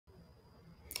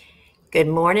Good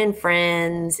morning,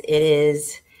 friends. It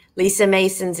is Lisa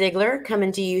Mason Ziegler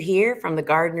coming to you here from the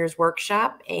Gardener's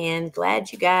Workshop, and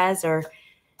glad you guys are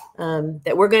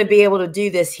that we're going to be able to do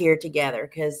this here together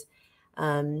because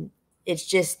um,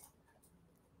 it's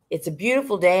a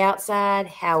beautiful day outside.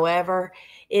 However,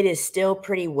 it is still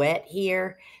pretty wet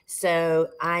here, so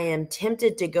I am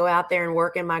tempted to go out there and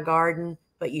work in my garden,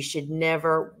 but you should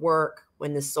never work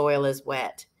when the soil is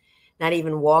wet. Not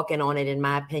even walking on it, in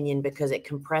my opinion, because it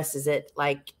compresses it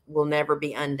like will never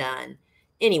be undone.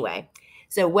 Anyway,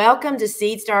 so welcome to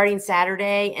Seed Starting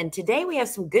Saturday. And today we have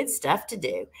some good stuff to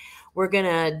do. We're going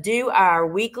to do our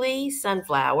weekly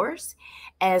sunflowers,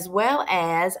 as well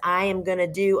as I am going to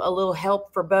do a little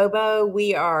help for Bobo.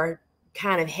 We are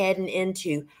kind of heading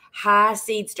into high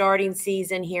seed starting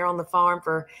season here on the farm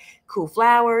for cool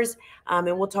flowers.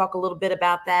 And we'll talk a little bit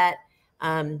about that.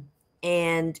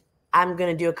 And I'm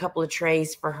going to do a couple of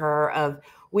trays for her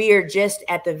we are just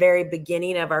at the very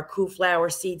beginning of our cool flower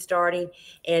seed starting,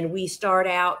 and we start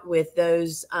out with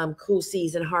those cool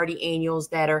season hardy annuals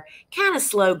that are kind of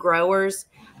slow growers.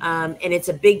 And it's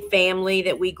a big family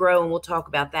that we grow, and we'll talk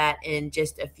about that in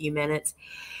just a few minutes.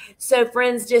 So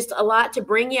friends, just a lot to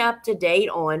bring you up to date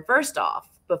on. First off,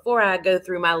 before I go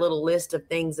through my little list of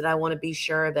things that I want to be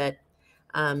sure that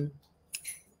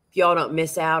y'all don't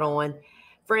miss out on,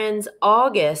 friends,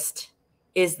 August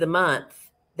is the month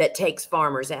that takes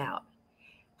farmers out.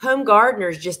 Home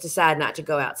gardeners just decide not to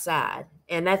go outside,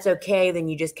 and that's okay. Then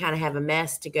you just kind of have a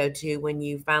mess to go to when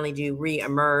you finally do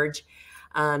re-emerge.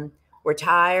 We're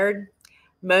tired.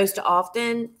 Most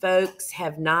often, folks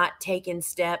have not taken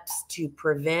steps to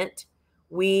prevent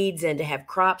weeds and to have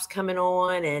crops coming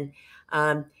on.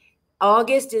 And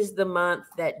August is the month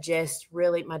that just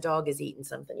really, my dog is eating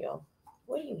something, y'all.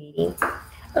 What are you eating?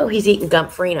 Oh, he's eating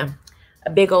Gomphrena, a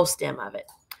big old stem of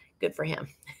it. Good for him.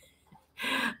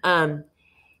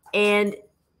 And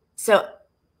so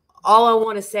all I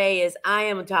want to say is I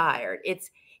am tired.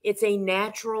 It's a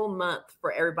natural month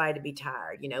for everybody to be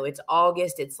tired. You know, it's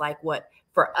August. It's like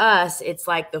for us, it's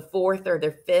like the fourth or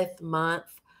the fifth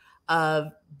month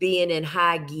of being in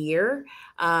high gear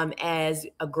as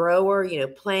a grower,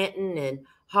 planting and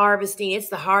harvesting. It's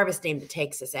the harvesting that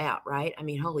takes us out, right? I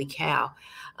mean, holy cow.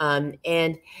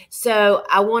 And so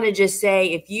I want to just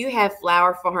say, if you have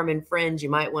flower farming friends, you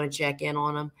might want to check in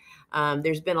on them.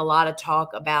 There's been a lot of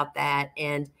talk about that,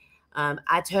 and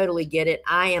I totally get it.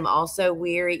 I am also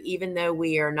weary, even though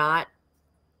we are not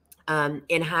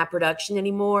in high production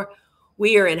anymore.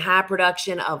 We are in high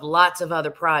production of lots of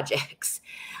other projects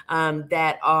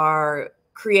that are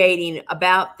creating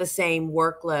about the same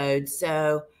workload.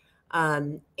 So,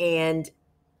 and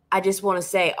I just want to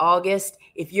say, August,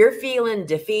 if you're feeling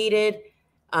defeated,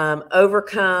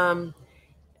 overcome,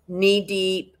 knee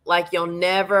deep, like you'll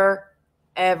never,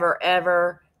 ever,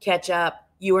 ever catch up,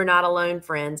 you are not alone,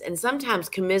 friends. And sometimes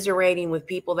commiserating with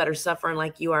people that are suffering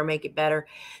like you are make it better.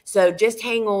 So just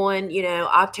hang on,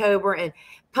 October and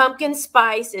pumpkin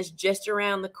spice is just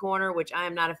around the corner, which I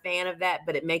am not a fan of that,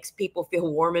 but it makes people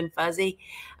feel warm and fuzzy.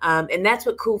 And that's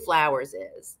what cool flowers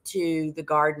is to the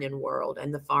gardening world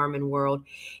and the farming world.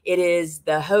 It is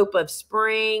the hope of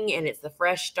spring, and it's the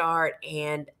fresh start.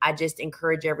 And I just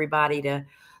encourage everybody to,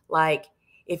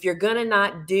 if you're going to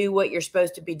not do what you're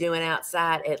supposed to be doing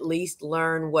outside, at least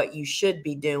learn what you should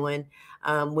be doing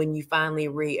when you finally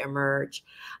re-emerge.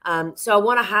 So I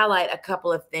want to highlight a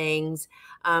couple of things.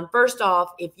 First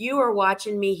off, if you are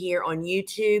watching me here on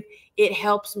YouTube, it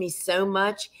helps me so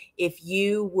much if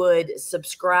you would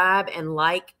subscribe and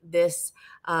like this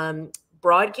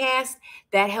broadcast.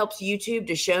 That helps YouTube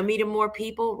to show me to more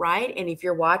people, right? And if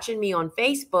you're watching me on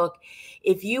Facebook,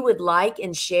 if you would like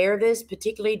and share this,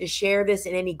 particularly to share this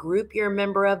in any group you're a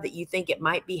member of that you think it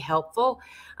might be helpful,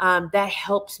 that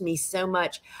helps me so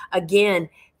much. Again,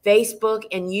 Facebook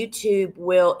and YouTube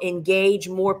will engage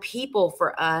more people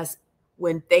for us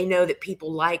when they know that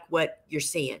people like what you're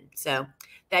seeing. So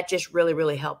that just really,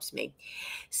 really helps me.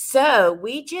 So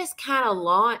we just kind of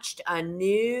launched a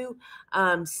new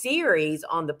series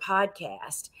on the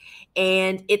podcast,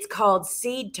 and it's called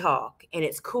Seed Talk, and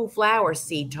it's Cool Flower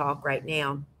Seed Talk right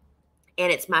now.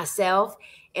 And it's myself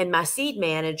and my seed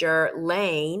manager,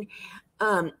 Lane,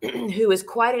 who is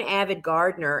quite an avid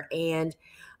gardener, and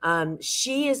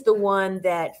she is the one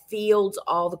that fields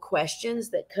all the questions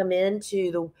that come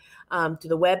into to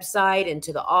the website and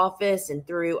to the office and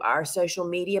through our social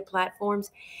media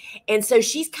platforms. And so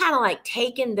she's kind of like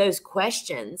taken those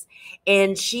questions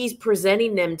and she's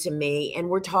presenting them to me, and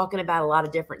we're talking about a lot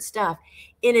of different stuff.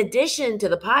 In addition to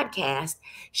the podcast,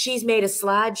 she's made a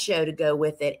slideshow to go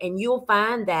with it. And you'll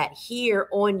find that here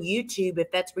on YouTube,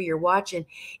 if that's where you're watching.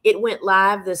 It went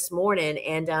live this morning,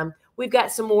 and we've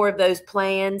got some more of those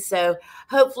planned. So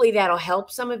hopefully that'll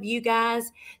help some of you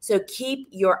guys. So keep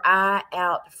your eye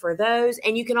out for those.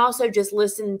 And you can also just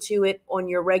listen to it on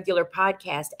your regular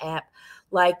podcast app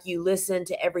like you listen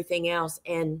to everything else.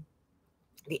 And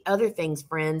the other things,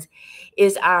 friends,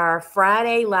 is our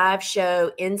Friday live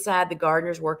show inside the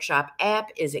Gardener's Workshop app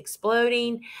is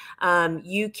exploding.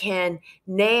 You can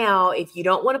now, if you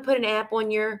don't want to put an app on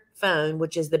your phone,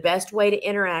 which is the best way to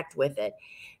interact with it,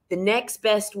 the next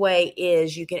best way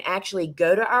is you can actually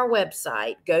go to our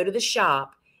website, go to the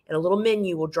shop, and a little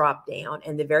menu will drop down.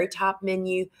 And the very top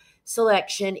menu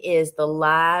selection is the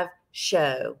live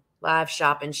show, live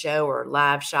shop and show, or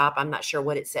live shop. I'm not sure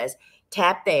what it says.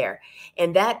 Tap there.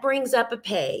 And that brings up a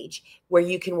page where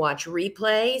you can watch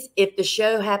replays. If the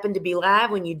show happened to be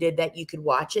live when you did that, you could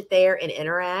watch it there and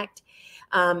interact.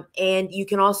 And you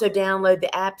can also download the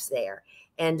apps there.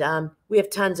 And we have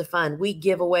tons of fun. We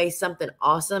give away something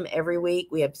awesome every week.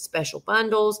 We have special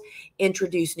bundles,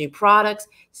 introduce new products.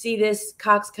 See this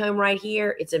coxcomb right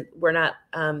here? We're not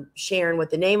sharing what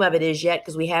the name of it is yet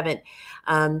because we haven't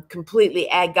completely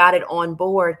got it on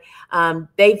board.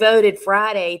 They voted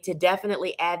Friday to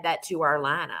definitely add that to our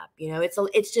lineup. You know,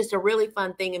 it's just a really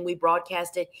fun thing, and we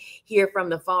broadcast it here from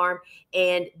the farm.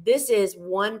 And this is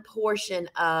one portion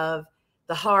of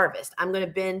the harvest. I'm going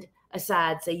to bend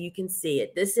aside so you can see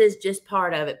it. This is just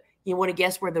part of it. You want to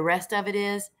guess where the rest of it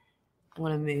is? I'm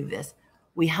going to move this.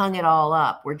 We hung it all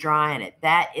up. We're drying it.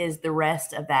 That is the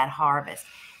rest of that harvest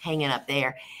hanging up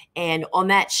there. And on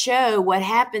that show, what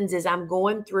happens is I'm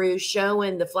going through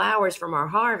showing the flowers from our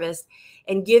harvest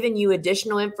and giving you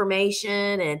additional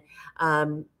information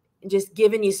and just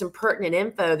giving you some pertinent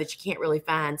info that you can't really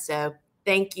find. So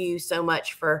thank you so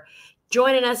much for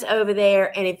joining us over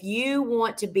there. And if you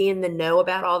want to be in the know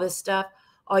about all this stuff,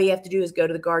 all you have to do is go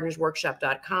to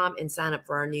thegardenersworkshop.com and sign up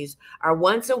for our news, our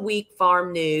once a week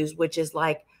farm news, which is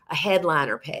like a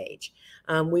headliner page.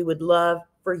 We would love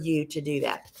for you to do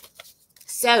that.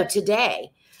 So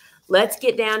today, let's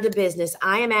get down to business.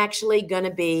 I am actually going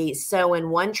to be sowing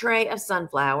one tray of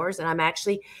sunflowers, and I'm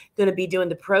actually going to be doing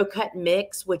the Pro Cut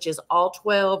mix, which is all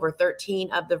 12 or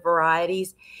 13 of the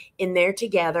varieties in there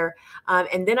together.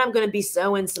 And then I'm going to be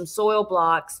sowing some soil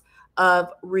blocks of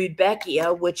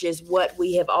Rudbeckia, which is what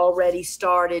we have already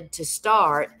started to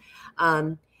start,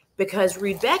 because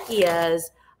Rudbeckias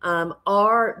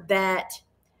are that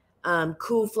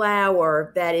cool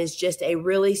flower that is just a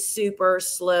really super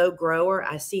slow grower.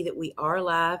 I see that we are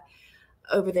live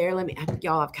over there.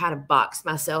 Y'all, I've kind of boxed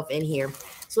myself in here.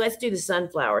 So let's do the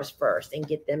sunflowers first and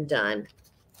get them done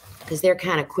because they're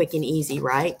kind of quick and easy,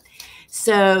 right?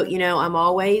 So, you know,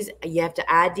 you have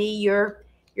to ID your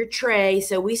tray.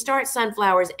 So we start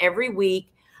sunflowers every week.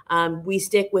 We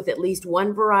stick with at least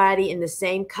one variety in the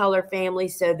same color family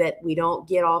so that we don't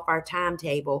get off our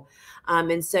timetable.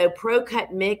 And so Pro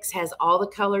Cut Mix has all the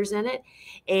colors in it.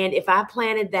 And if I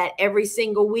planted that every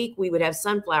single week, we would have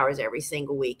sunflowers every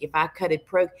single week. If I planted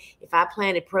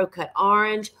Pro Cut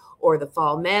Orange or the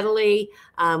Fall Medley,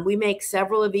 we make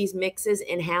several of these mixes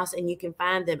in-house, and you can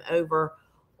find them over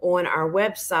on our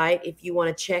website if you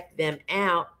want to check them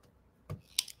out.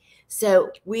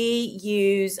 So we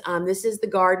use, this is the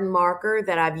garden marker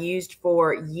that I've used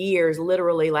for years,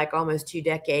 literally like almost 2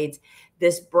 decades,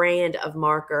 this brand of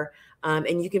marker.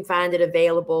 And you can find it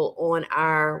available on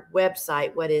our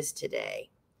website. What is today?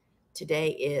 Today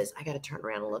is, I got to turn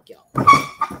around and look, y'all.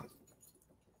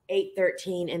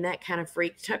 8/13, and that kind of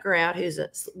freaked Tucker out, who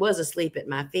was asleep at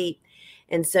my feet.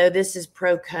 And so this is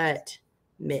Pro Cut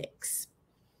Mix.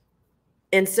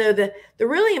 And so the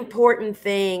really important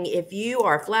thing, if you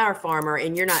are a flower farmer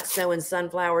and you're not sowing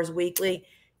sunflowers weekly,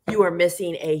 you are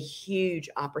missing a huge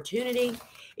opportunity.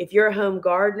 If you're a home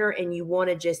gardener and you want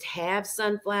to just have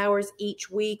sunflowers each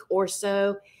week or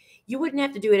so, you wouldn't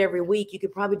have to do it every week. You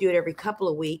could probably do it every couple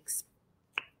of weeks,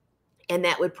 and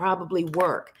that would probably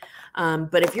work.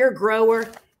 But if you're a grower,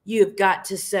 you've got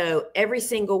to sow every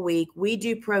single week. We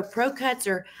do Pro Cuts,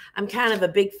 I'm kind of a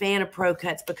big fan of Pro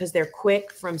Cuts because they're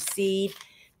quick from seed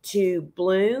to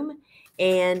bloom.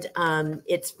 And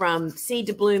it's from seed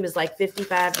to bloom is like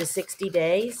 55 to 60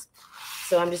 days.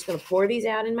 So I'm just going to pour these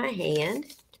out in my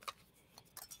hand.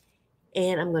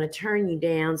 And I'm going to turn you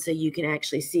down so you can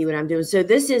actually see what I'm doing. So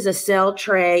this is a cell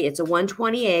tray. It's a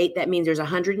 128. That means there's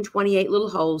 128 little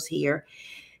holes here.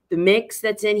 The mix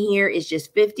that's in here is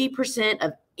just 50%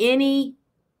 of any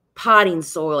potting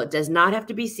soil. It does not have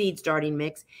to be seed starting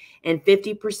mix, and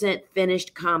 50%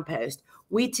 finished compost.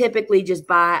 We typically just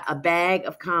buy a bag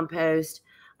of compost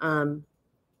and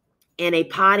a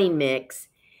potting mix,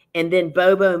 and then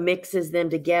Bobo mixes them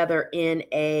together in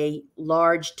a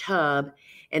large tub,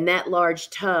 and that large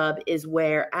tub is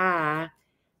where I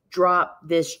drop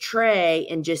this tray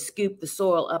and just scoop the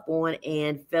soil up on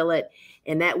and fill it.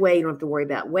 And that way you don't have to worry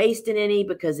about wasting any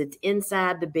because it's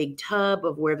inside the big tub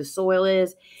of where the soil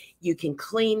is. You can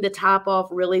clean the top off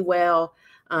really well.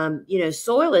 You know,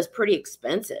 soil is pretty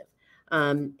expensive.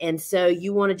 And so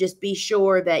you want to just be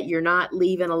sure that you're not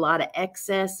leaving a lot of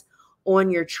excess on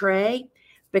your tray,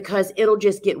 because it'll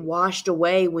just get washed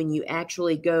away when you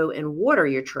actually go and water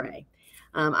your tray.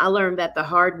 I learned that the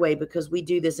hard way because we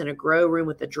do this in a grow room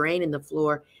with a drain in the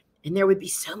floor, and there would be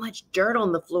so much dirt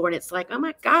on the floor. And it's like, oh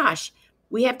my gosh,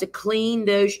 we have to clean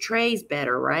those trays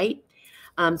better, right?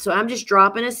 So I'm just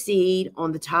dropping a seed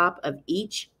on the top of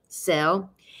each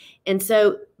cell. And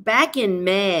so back in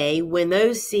May, when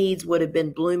those seeds would have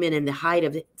been blooming in the height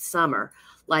of summer,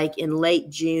 like in late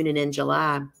June and in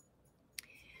July,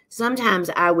 sometimes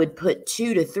I would put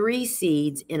 2 to 3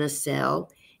 seeds in a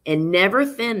cell and never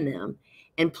thin them,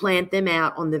 and plant them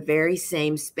out on the very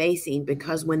same spacing,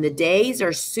 because when the days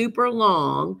are super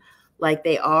long, like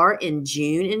they are in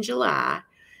June and July,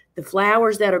 the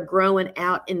flowers that are growing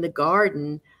out in the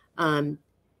garden,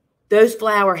 those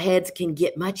flower heads can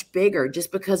get much bigger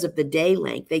just because of the day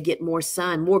length. They get more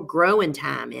sun, more growing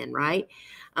time in, right?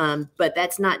 But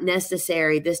that's not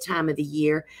necessary this time of the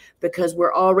year because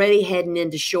we're already heading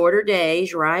into shorter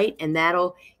days, right? And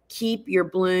that'll keep your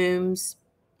blooms.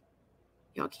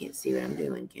 Y'all can't see what I'm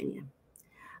doing, can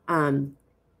you?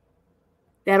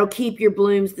 That'll keep your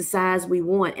blooms the size we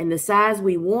want. And the size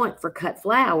we want for cut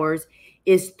flowers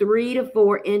is 3 to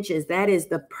 4 inches. That is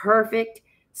the perfect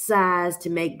size to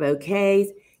make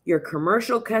bouquets. Your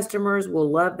commercial customers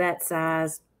will love that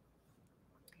size.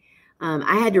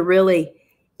 I had to really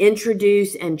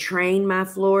introduce and train my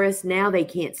florists. Now they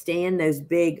can't stand those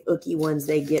big ooky ones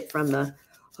they get from the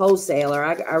wholesaler.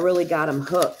 I really got them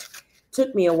hooked.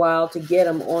 Took me a while to get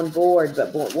them on board,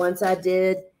 but once I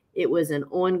did, it was an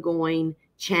ongoing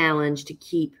challenge to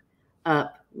keep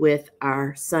up with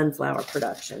our sunflower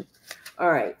production. All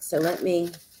right, so let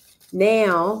me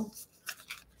now,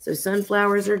 so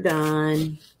sunflowers are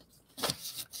done.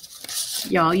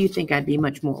 Y'all, you think I'd be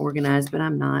much more organized, but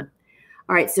I'm not.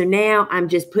 All right, so now I'm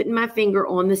just putting my finger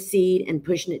on the seed and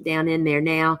pushing it down in there.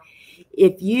 Now,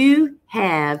 if you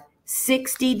have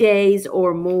 60 days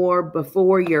or more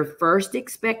before your first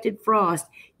expected frost,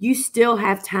 you still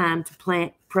have time to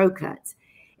plant ProCuts.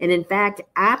 And in fact,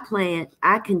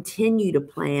 I continue to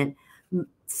plant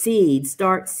seeds,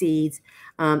 start seeds,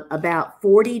 about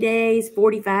 40 days,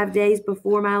 45 days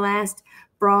before my last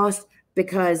frost,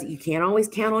 because you can't always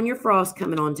count on your frost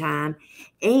coming on time.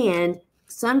 And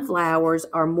sunflowers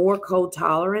are more cold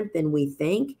tolerant than we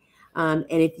think. And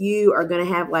if you are going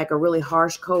to have like a really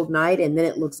harsh cold night and then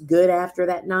it looks good after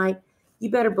that night, you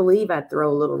better believe I'd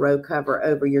throw a little row cover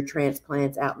over your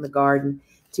transplants out in the garden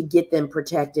to get them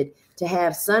protected. To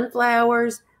have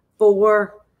sunflowers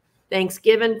for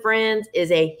Thanksgiving, friends,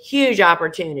 is a huge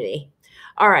opportunity.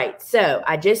 All right, so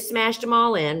I just smashed them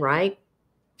all in, right?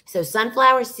 So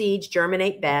sunflower seeds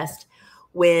germinate best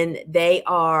when they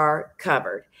are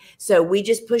covered. So we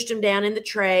just pushed them down in the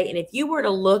tray. And if you were to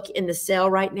look in the cell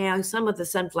right now, some of the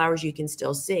sunflowers you can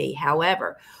still see.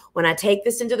 However, when I take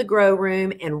this into the grow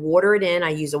room and water it in, I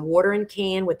use a watering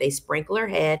can with a sprinkler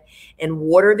head and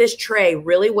water this tray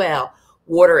really well.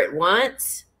 Water it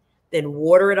once, then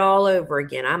water it all over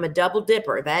again. I'm a double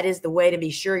dipper. That is the way to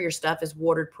be sure your stuff is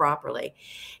watered properly.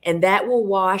 And that will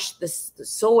wash the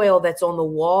soil that's on the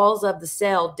walls of the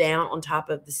cell down on top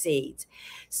of the seeds.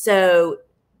 So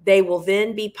they will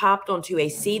then be popped onto a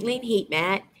seedling heat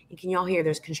mat. And can y'all hear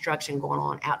there's construction going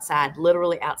on outside,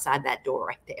 literally outside that door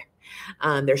right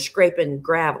there. They're scraping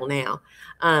gravel now.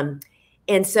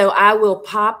 And so I will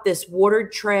pop this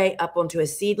watered tray up onto a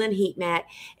seedling heat mat.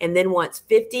 And then once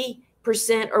 50%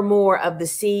 or more of the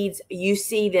seeds, you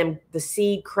see them, the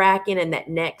seed cracking and that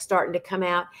neck starting to come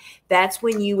out, that's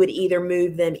when you would either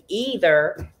move them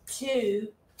either to,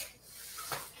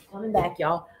 coming back,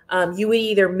 y'all, you would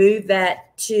either move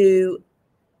that to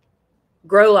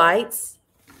grow lights,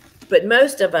 but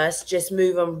most of us just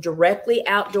move them directly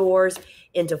outdoors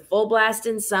into full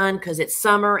blasting sun because it's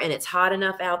summer and it's hot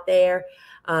enough out there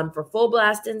for full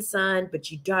blasting sun.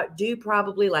 But you do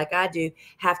probably, like I do,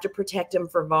 have to protect them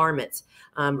for varmints,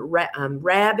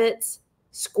 rabbits,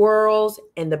 Squirrels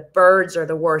and the birds are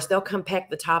the worst. They'll come peck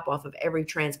the top off of every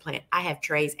transplant. I have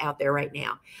trays out there right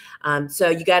now. So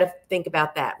you got to think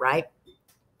about that, right?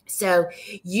 So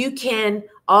you can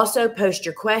also post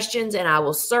your questions, and I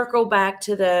will circle back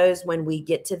to those when we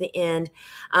get to the end.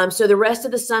 So the rest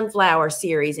of the sunflower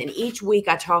series, and each week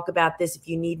I talk about this if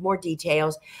you need more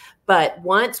details. But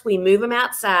once we move them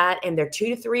outside and they're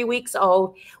 2 to 3 weeks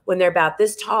old, when they're about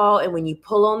this tall, and when you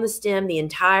pull on the stem, the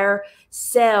entire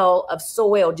cell of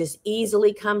soil just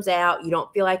easily comes out. You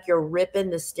don't feel like you're ripping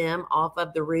the stem off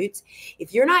of the roots.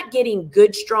 If you're not getting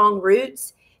good, strong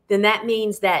roots, then that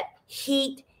means that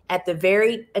heat at the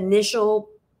very initial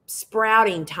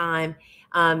sprouting time,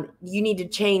 you need to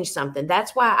change something.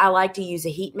 That's why I like to use a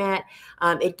heat mat.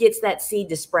 It gets that seed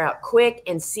to sprout quick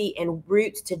and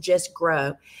roots to just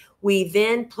grow. We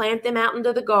then plant them out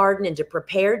into the garden into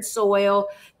prepared soil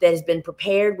that has been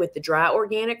prepared with the dry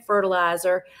organic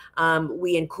fertilizer.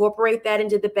 We incorporate that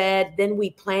into the bed. Then we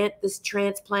plant this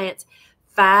transplants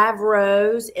 5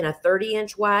 rows in a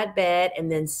 30-inch wide bed and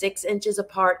then 6 inches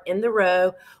apart in the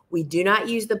row. We do not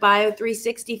use the Bio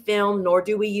 360 film, nor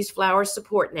do we use flower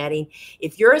support netting.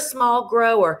 If you're a small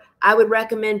grower, I would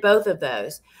recommend both of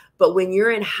those. But when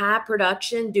you're in high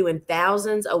production, doing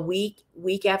thousands a week,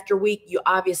 week after week, you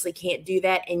obviously can't do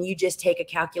that. And you just take a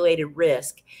calculated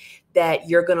risk that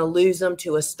you're going to lose them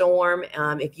to a storm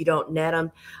if you don't net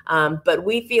them. But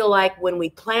we feel like when we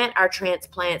plant our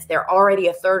transplants, they're already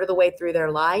a third of the way through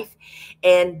their life,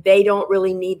 and they don't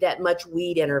really need that much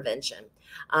weed intervention.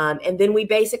 And then we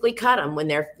basically cut them when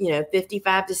they're,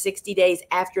 55 to 60 days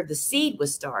after the seed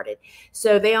was started.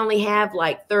 So they only have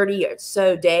like 30 or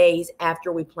so days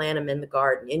after we plant them in the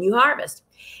garden, and you harvest.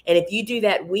 And if you do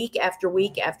that week after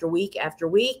week after week after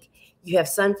week, you have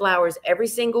sunflowers every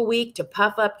single week to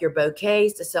puff up your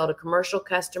bouquets to sell to commercial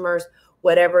customers,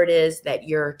 whatever it is that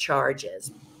your charge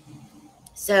is.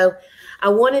 So I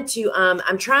wanted to,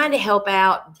 I'm trying to help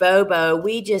out Bobo.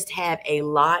 We just have a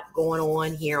lot going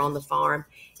on here on the farm.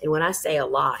 And when I say a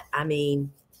lot, I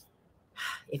mean,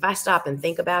 if I stop and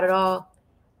think about it all,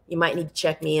 you might need to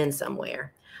check me in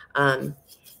somewhere.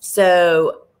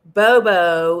 So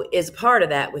Bobo is a part of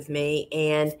that with me.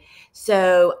 And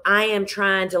so I am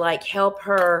trying to help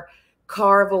her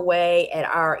carve away at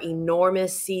our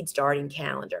enormous seed starting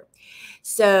calendar.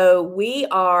 So we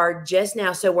are just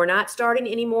now, so we're not starting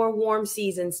any more warm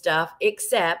season stuff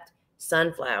except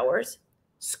sunflowers,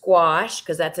 squash,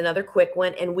 because that's another quick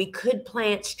one. And we could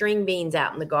plant string beans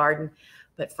out in the garden.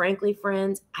 But frankly,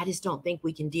 friends, I just don't think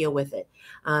we can deal with it.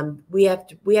 We have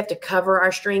to cover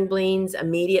our string beans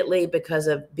immediately because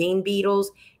of bean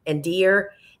beetles and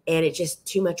deer, and it's just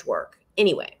too much work.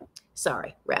 Anyway,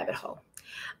 sorry, rabbit hole.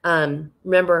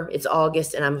 Remember, it's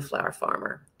August and I'm a flower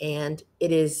farmer, and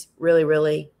it is really,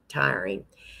 really tiring.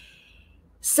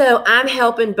 So I'm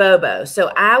helping Bobo.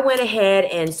 So I went ahead,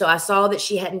 and so I saw that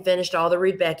she hadn't finished all the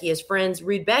Rudbeckias. Friends,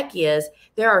 Rudbeckias,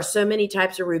 there are so many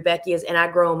types of Rudbeckias, and I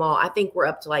grow them all. I think we're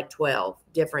up to like 12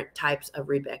 different types of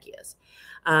Rudbeckias.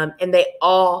 And they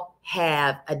all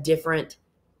have a different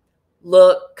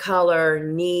look, color,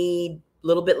 need, a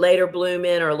little bit later bloom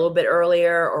in or a little bit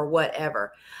earlier or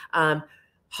whatever.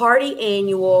 Hardy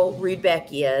annual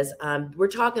Rudbeckias, we're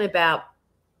talking about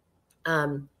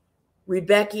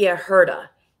Rudbeckia hirta.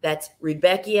 That's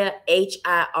Rudbeckia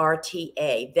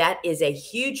Hirta. That is a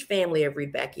huge family of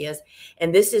Rudbeckias.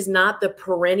 And this is not the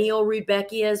perennial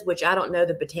Rudbeckias, which I don't know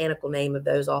the botanical name of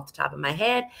those off the top of my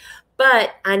head.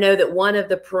 But I know that one of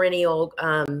the perennial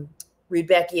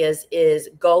Rudbeckias is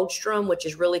Goldstrom, which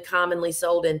is really commonly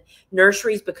sold in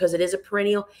nurseries because it is a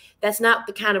perennial. That's not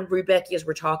the kind of Rudbeckias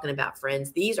we're talking about,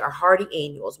 friends. These are hardy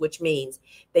annuals, which means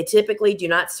they typically do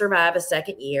not survive a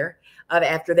second year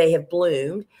after they have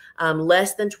bloomed.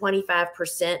 Less than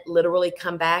 25% literally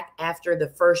come back after the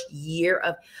first year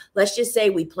of, let's just say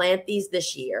we plant these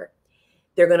this year.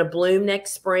 They're going to bloom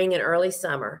next spring and early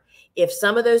summer. If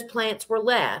some of those plants were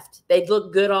left, they'd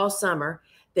look good all summer.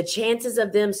 The chances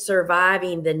of them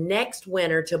surviving the next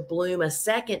winter to bloom a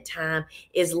second time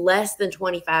is less than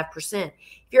 25%. If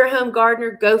you're a home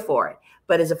gardener, go for it.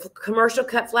 But as a commercial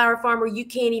cut flower farmer, you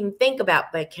can't even think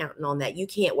about counting on that. You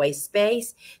can't waste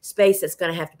space that's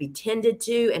going to have to be tended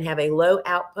to and have a low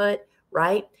output,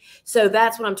 right? So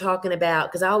that's what I'm talking about,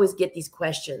 because I always get these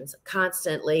questions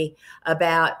constantly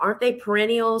about, aren't they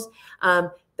perennials?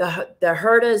 The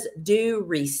hirtas do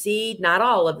reseed. Not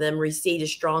all of them reseed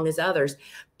as strong as others.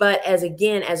 But as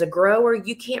a grower,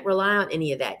 you can't rely on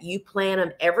any of that. You plant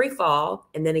them every fall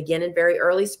and then again in very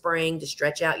early spring to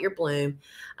stretch out your bloom.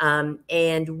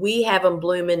 And we have them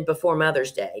blooming before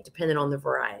Mother's Day, depending on the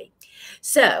variety.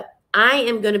 So I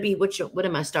am going to be, what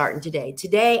am I starting today?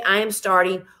 Today I am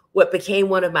starting what became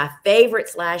one of my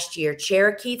favorites last year,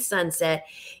 Cherokee Sunset.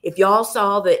 If y'all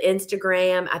saw the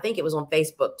Instagram, I think it was on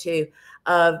Facebook too,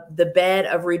 of the bed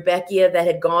of Rudbeckia that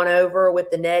had gone over with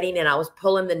the netting, and I was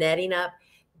pulling the netting up.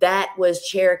 That was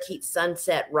Cherokee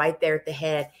Sunset right there at the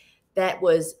head. That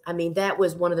was, I mean, that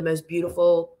was one of the most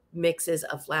beautiful mixes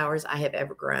of flowers I have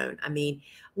ever grown. I mean,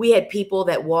 we had people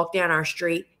that walked down our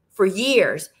street for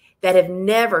years that have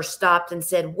never stopped and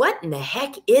said, what in the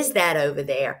heck is that over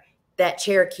there? That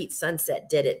Cherokee Sunset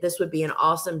did it. This would be an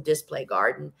awesome display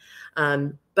garden.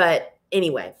 But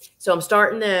anyway, so I'm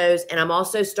starting those, and I'm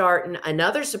also starting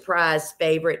another surprise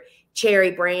favorite,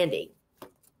 Cherry Brandy.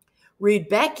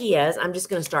 Rudbeckias, I'm just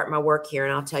going to start my work here,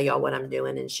 and I'll tell y'all what I'm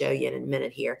doing and show you in a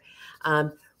minute here.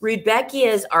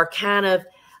 Rudbeckias are kind of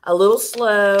a little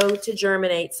slow to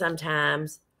germinate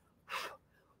sometimes.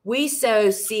 We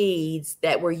sow seeds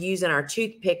that we're using our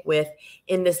toothpick with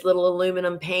in this little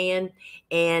aluminum pan,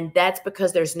 and that's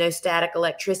because there's no static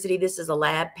electricity. This is a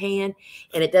lab pan,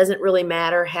 and it doesn't really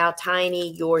matter how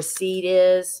tiny your seed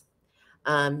is.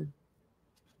 All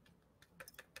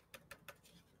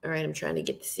right, I'm trying to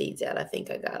get the seeds out. I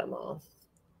think I got them all.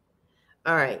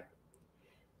 All right.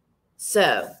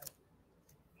 So,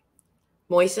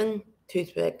 moisten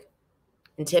toothpick,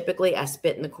 and typically I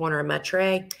spit in the corner of my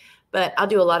tray. But I'll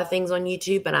do a lot of things on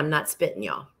YouTube, but I'm not spitting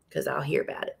y'all because I'll hear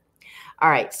about it. All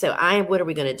right, so what are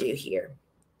we going to do here?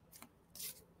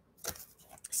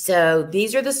 So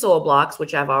these are the soil blocks,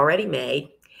 which I've already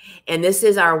made. And this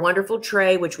is our wonderful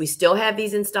tray, which we still have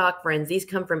these in stock, friends. These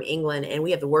come from England, and we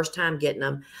have the worst time getting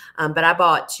them. But I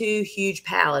bought 2 huge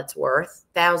pallets worth,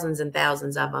 thousands and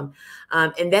thousands of them.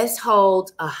 And this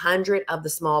holds 100 of the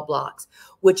small blocks,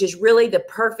 which is really the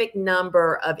perfect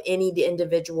number of any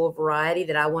individual variety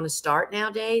that I want to start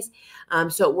nowadays.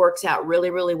 So it works out really,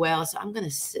 really well. So I'm going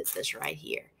to sit this right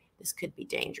here. This could be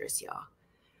dangerous, y'all.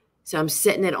 So I'm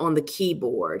sitting it on the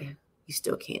keyboard. You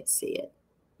still can't see it.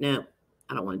 No,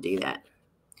 I don't want to do that.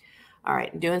 All right,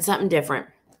 I'm doing something different.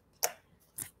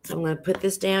 So I'm going to put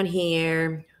this down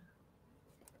here.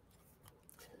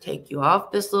 Take you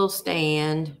off this little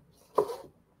stand.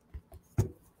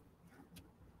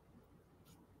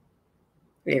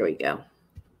 There we go.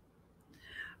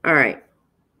 All right.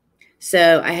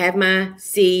 So I have my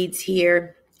seeds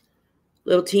here,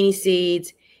 little teeny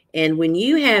seeds. And when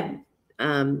you have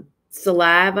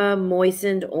saliva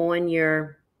moistened on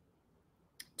your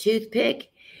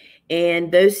toothpick,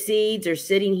 and those seeds are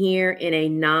sitting here in a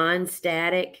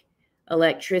non-static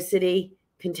electricity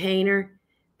container,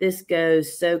 this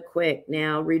goes so quick.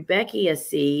 Now, Rudbeckia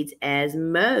seeds, as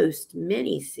most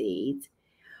mini seeds,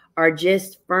 are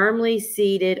just firmly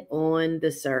seated on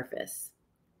the surface.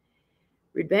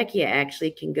 Rudbeckia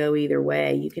actually can go either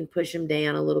way. You can push them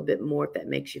down a little bit more if that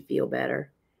makes you feel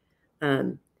better.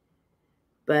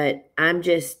 But I'm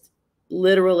just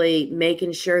literally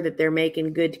making sure that they're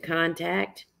making good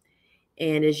contact.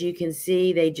 And as you can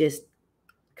see, they just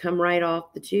come right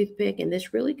off the toothpick. And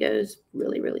this really goes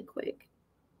really, really quick.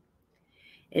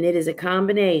 And it is a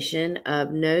combination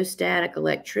of no static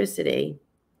electricity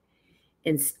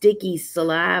and sticky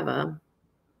saliva.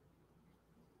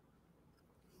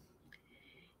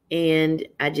 And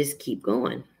I just keep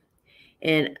going.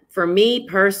 And for me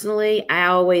personally, I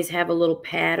always have a little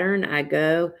pattern I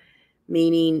go,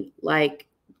 meaning like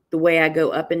the way I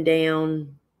go up and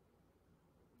down,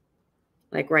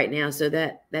 like right now. So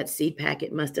that seed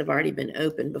packet must have already been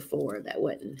opened before. That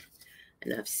wasn't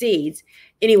enough seeds.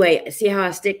 Anyway, see how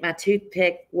I stick my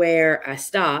toothpick where I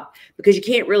stop, because you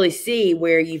can't really see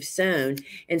where you've sown.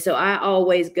 And so I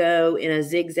always go in a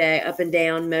zigzag up and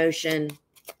down motion.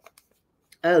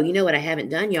 Oh, you know what I haven't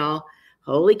done, y'all?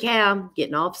 Holy cow,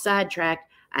 getting off sidetracked.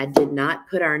 I did not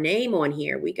put our name on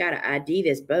here. We got to ID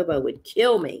this. Bobo would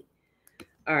kill me.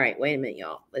 All right, wait a minute,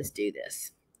 y'all. Let's do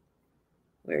this.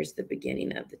 Where's the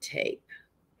beginning of the tape?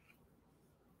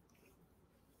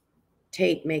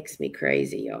 Tape makes me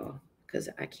crazy, y'all, because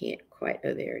I can't quite.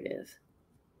 Oh, there it is.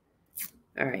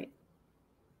 All right.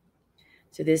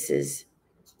 So this is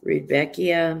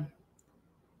Rudbeckia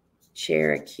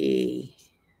Cherokee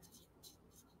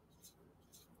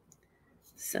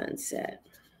Sunset.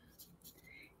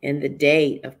 And the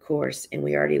date, of course, and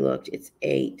we already looked, it's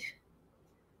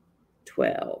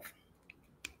 8/12.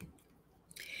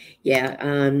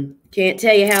 Yeah, can't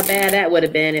tell you how bad that would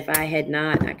have been if I had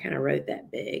not. I kind of wrote that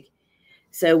big.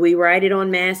 So we write it on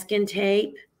masking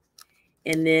tape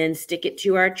and then stick it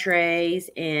to our trays.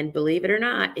 And believe it or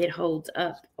not, it holds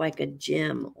up like a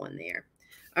gem on there.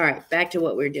 All right, back to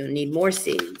what we're doing. Need more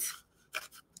seeds.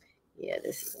 Yeah,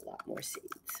 this is a lot more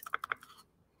seeds.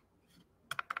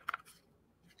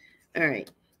 All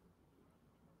right.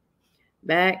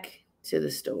 Back to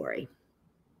the story.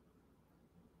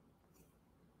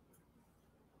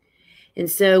 And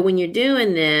so when you're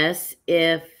doing this,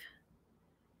 if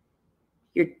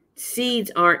your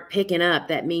seeds aren't picking up,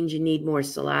 that means you need more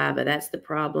saliva. That's the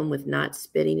problem with not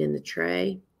spitting in the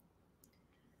tray.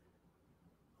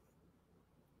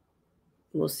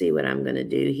 We'll see what I'm going to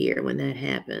do here when that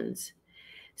happens.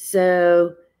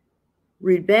 So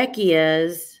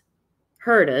Rudbeckias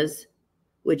hirtas,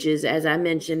 which is, as I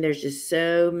mentioned, there's just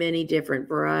so many different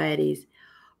varieties,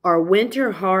 are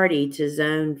winter hardy to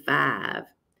zone 5.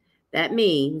 That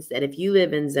means that if you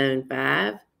live in zone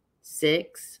 5,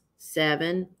 6,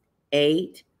 7,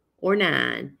 8, or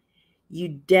 9, you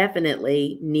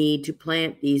definitely need to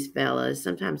plant these fellas.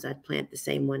 Sometimes I'd plant the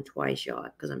same one twice, y'all,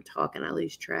 because I'm talking, I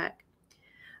lose track.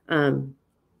 You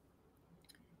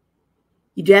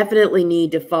definitely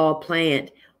need to fall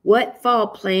plant. What fall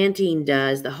planting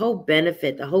does, the whole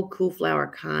benefit, the whole cool flower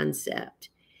concept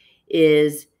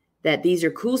is that these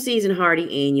are cool season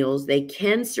hardy annuals. They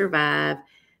can survive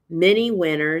many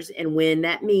winters, and when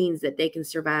that means that they can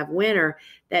survive winter,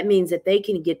 that means that they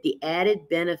can get the added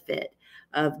benefit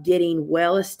of getting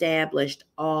well established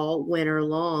all winter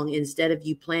long instead of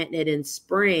you planting it in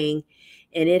spring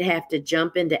and it have to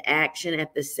jump into action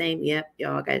at the same. Yep,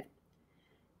 y'all got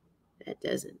that.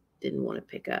 Didn't want to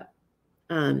pick up.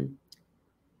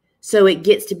 So it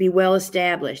gets to be well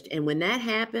established, and when that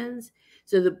happens,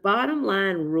 so the bottom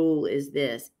line rule is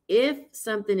this: if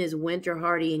something is winter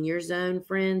hardy in your zone,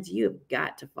 friends, you have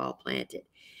got to fall plant it.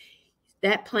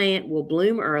 That plant will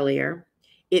bloom earlier.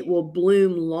 It will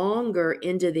bloom longer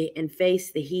and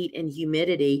face the heat and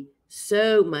humidity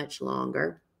so much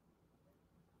longer.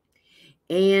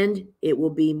 And it will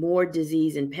be more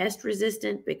disease and pest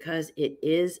resistant because it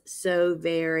is so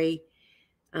very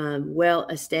well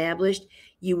established.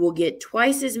 You will get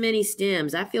twice as many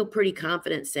stems. I feel pretty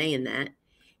confident saying that.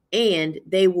 And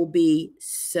they will be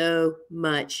so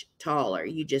much taller.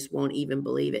 You just won't even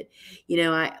believe it. You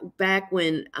know, back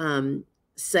when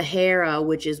Sahara,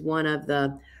 which is one of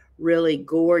the really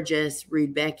gorgeous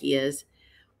Rudbeckias,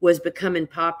 was becoming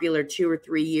popular 2 or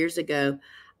 3 years ago,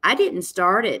 I didn't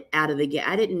start it out of the gate.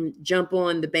 I didn't jump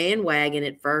on the bandwagon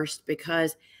at first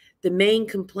because the main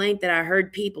complaint that I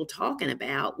heard people talking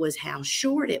about was how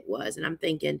short it was. And I'm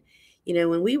thinking, you know,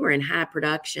 when we were in high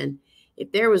production,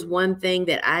 if there was one thing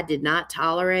that I did not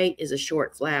tolerate is a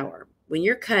short flower. When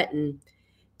you're cutting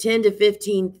 10 to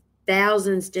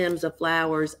 15,000 stems of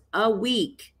flowers a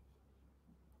week,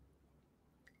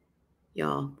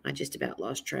 y'all, I just about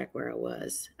lost track where I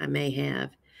was. I may have.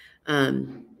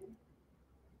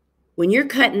 When you're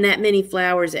cutting that many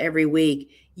flowers every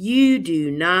week, you do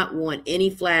not want any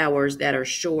flowers that are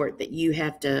short that you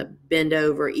have to bend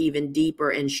over even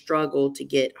deeper and struggle to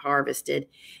get harvested.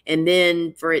 And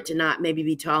then for it to not maybe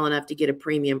be tall enough to get a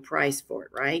premium price for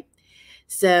it, right?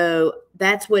 So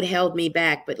that's what held me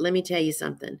back. But let me tell you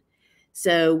something.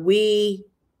 So we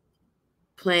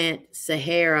plant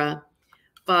Sahara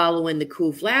following the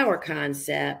cool flower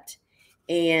concept,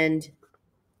 and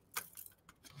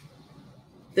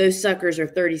those suckers are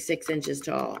 36 inches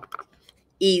tall.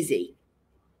 Easy.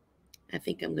 I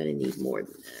think I'm going to need more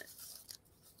than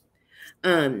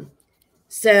that.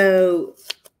 So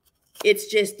it's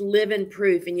just living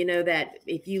proof. And you know that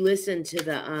if you listen to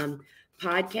the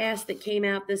podcast that came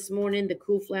out this morning, the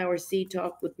Cool Flower Seed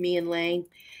Talk with me and Lane,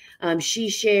 she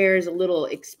shares a little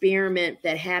experiment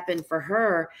that happened for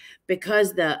her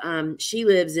because she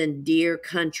lives in deer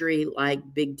country,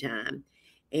 like big time.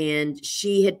 And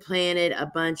she had planted a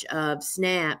bunch of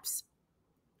snaps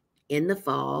in the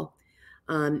fall,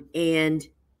 and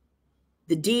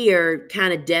the deer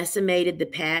kind of decimated the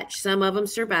patch. Some of them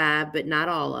survived, but not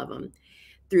all of them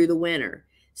through the winter.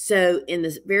 So in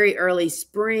the very early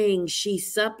spring, she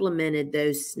supplemented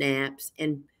those snaps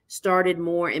and started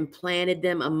more and planted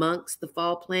them amongst the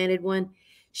fall planted one.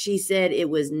 She said it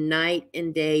was night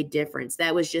and day difference.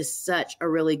 That was just such a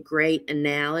really great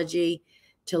analogy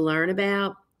to learn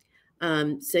about.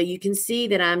 So you can see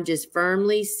that I'm just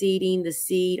firmly seeding the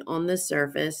seed on the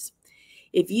surface.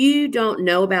 If you don't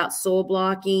know about soil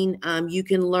blocking, you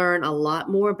can learn a lot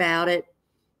more about it.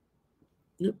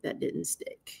 Nope, that didn't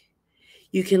stick.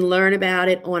 You can learn about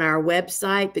it on our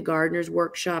website,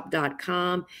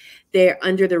 thegardenersworkshop.com. There,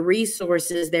 under the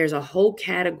resources, there's a whole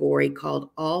category called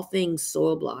All Things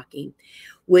Soil Blocking,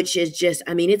 which is just,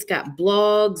 I mean, it's got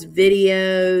blogs,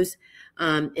 videos.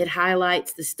 It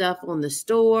highlights the stuff on the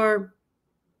store.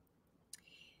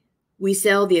 We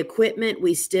sell the equipment.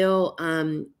 We still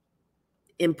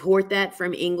import that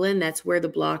from England. That's where the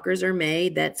blockers are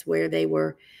made. That's where they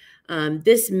were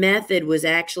This method was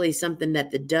actually something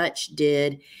that the Dutch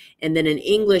did, and then an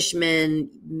Englishman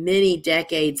many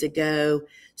decades ago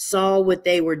saw what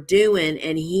they were doing,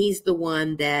 and he's the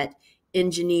one that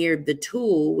engineered the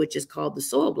tool, which is called the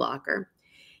soil blocker,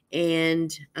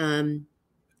 and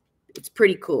it's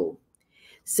pretty cool.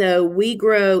 So we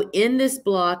grow in this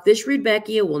block. This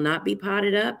Rudbeckia will not be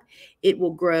potted up. It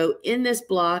will grow in this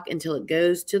block until it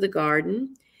goes to the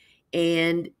garden,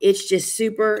 and it's just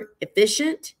super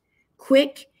efficient,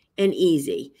 quick, and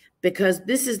easy, because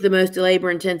this is the most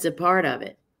labor-intensive part of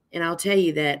it. And I'll tell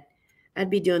you that I'd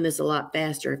be doing this a lot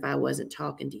faster if I wasn't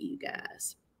talking to you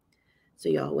guys. So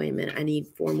y'all, wait a minute. I need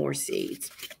 4 more seeds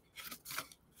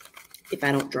if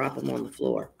I don't drop them on the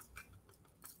floor.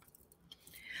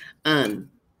 And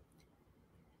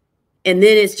then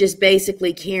it's just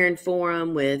basically caring for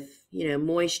them with,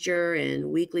 moisture and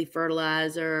weekly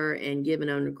fertilizer and giving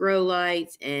them the grow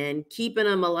lights and keeping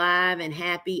them alive and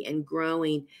happy and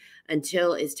growing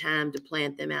until it's time to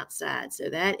plant them outside. So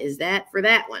that is that for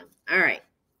that one. All right,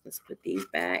 let's put these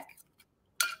back.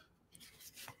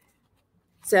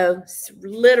 So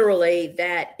literally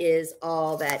that is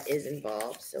all that is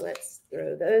involved. So let's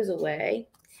throw those away.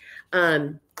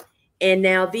 And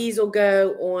now these will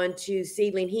go on to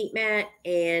seedling heat mat.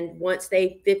 And once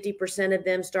 50% of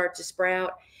them start to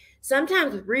sprout,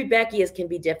 sometimes Rudbeckias can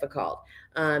be difficult.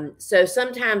 So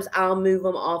sometimes I'll move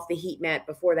them off the heat mat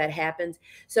before that happens.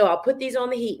 So I'll put these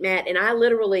on the heat mat, and I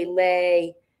literally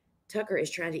lay, Tucker is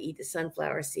trying to eat the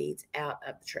sunflower seeds out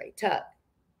of the tray. Tuck,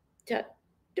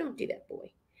 don't do that,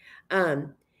 boy.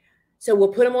 So we'll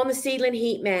put them on the seedling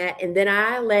heat mat, and then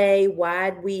I lay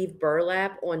wide weave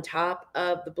burlap on top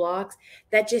of the blocks.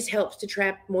 That just helps to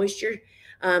trap moisture.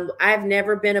 I've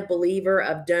never been a believer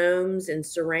of domes and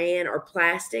saran or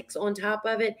plastics on top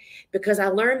of it, because I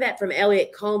learned that from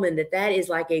Elliot Coleman, that is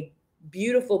like a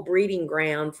beautiful breeding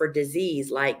ground for disease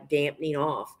like dampening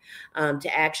off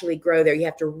to actually grow there. You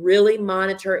have to really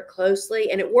monitor it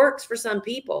closely, and it works for some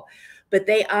people. But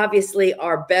they obviously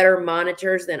are better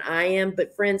monitors than I am.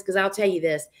 But friends, because I'll tell you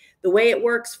this, the way it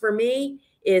works for me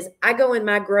is I go in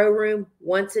my grow room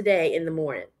once a day in the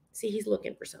morning. See, he's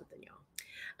looking for something,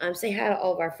 y'all. Say hi to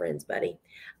all of our friends, buddy.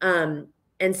 And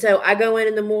so I go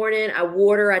in the morning, I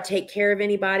water, I take care of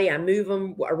anybody, I move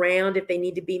them around if they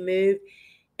need to be moved.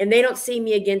 And they don't see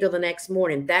me again till the next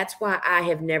morning. That's why I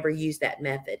have never used that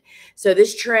method. So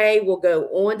this tray will go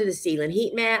onto the seedling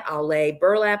heat mat. I'll lay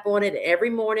burlap on it.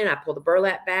 Every morning I pull the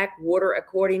burlap back, water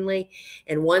accordingly.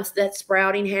 And once that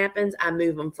sprouting happens, I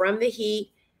move them from the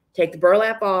heat, take the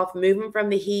burlap off, move them from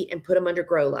the heat, and put them under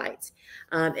grow lights.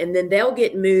 And then they'll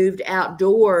get moved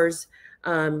outdoors.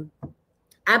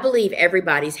 I believe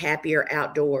everybody's happier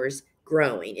outdoors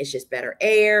growing. It's just better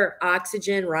air,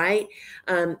 oxygen, right?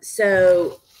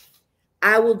 So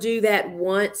I will do that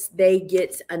once they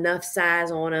get enough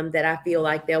size on them that I feel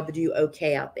like they'll do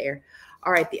okay out there.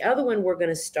 All right, the other one we're going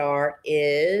to start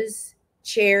is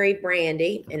Cherry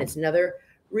Brandy, and it's another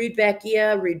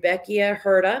Rudbeckia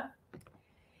hirta.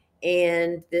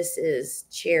 And this is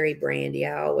Cherry Brandy.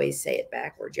 I always say it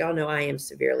backwards. Y'all know I am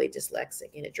severely dyslexic,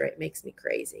 and it makes me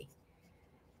crazy.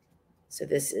 So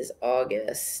this is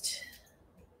August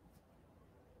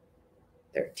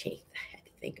 13th. I had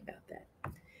to think about that.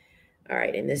 All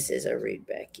right, and this is a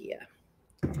Rudbeckia.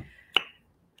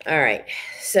 All right,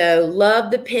 so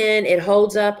love the pen. It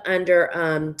holds up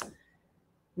under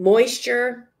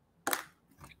moisture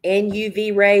and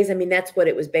UV rays. I mean, that's what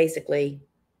it was basically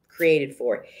created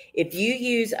for. If you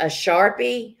use a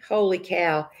Sharpie, holy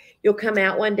cow, you'll come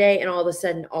out one day and all of a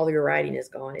sudden all your writing is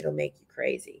gone. It'll make you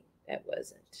crazy. That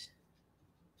wasn't.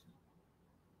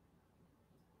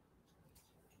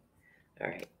 All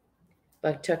right.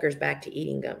 Buck Tucker's back to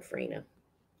eating Gumfrina.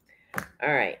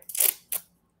 All right.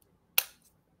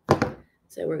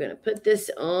 So we're going to put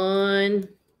this on.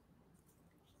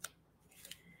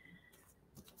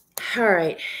 All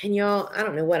right. And y'all, I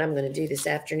don't know what I'm going to do this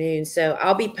afternoon. So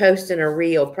I'll be posting a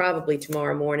reel probably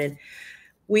tomorrow morning.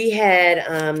 We had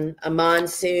a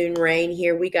monsoon rain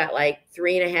here. We got like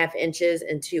 3.5 inches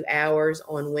in 2 hours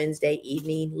on Wednesday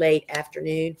evening, late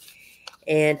afternoon.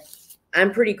 And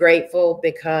I'm pretty grateful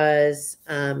because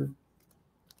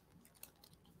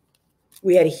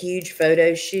we had a huge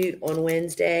photo shoot on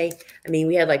Wednesday. I mean,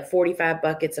 we had like 45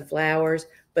 buckets of flowers,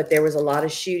 but there was a lot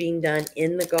of shooting done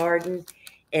in the garden.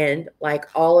 And like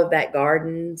all of that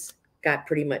gardens got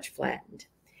pretty much flattened.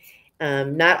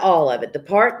 Not all of it. The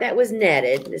part that was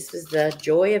netted, this was the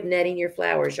joy of netting your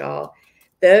flowers, y'all.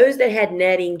 Those that had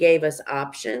netting gave us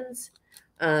options.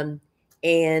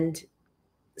 And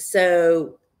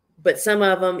so, but some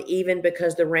of them, even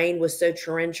because the rain was so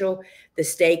torrential, the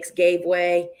stakes gave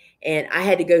way And I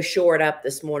had to go shore it up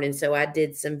this morning. So I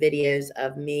did some videos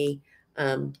of me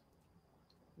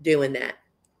doing that.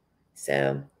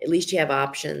 So at least you have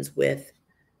options with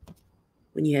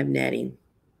when you have netting.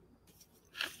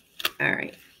 All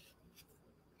right.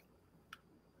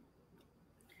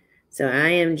 So I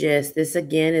am just, this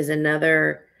again is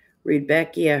another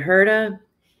Rudbeckia hirta.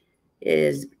 It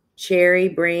is cherry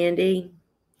brandy.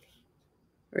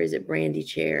 Or is it brandy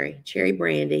cherry? Cherry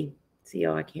brandy. See,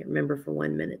 y'all, I can't remember from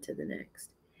 1 minute to the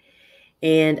next.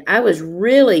 And I was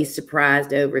really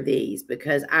surprised over these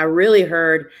because I really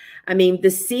heard, I mean,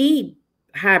 the seed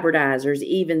hybridizers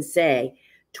even say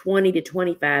 20 to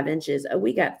 25 inches. Oh,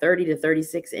 we got 30 to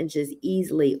 36 inches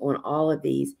easily on all of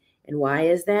these. And why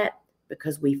is that?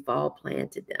 Because we fall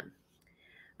planted them.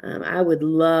 I would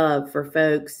love for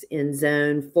folks in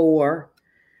zone 4.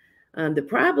 The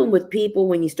problem with people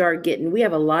when you start getting, we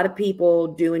have a lot of people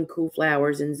doing cool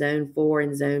flowers in zone 4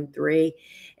 and zone 3,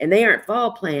 and they aren't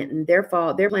fall planting. They're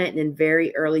planting in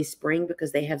very early spring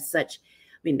because they have such,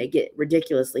 I mean, they get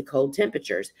ridiculously cold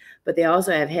temperatures, but they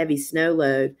also have heavy snow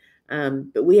load.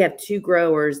 But we have 2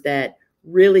 growers that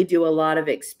really do a lot of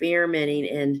experimenting,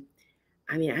 and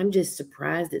I mean, I'm just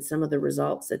surprised at some of the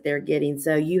results that they're getting.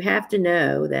 So you have to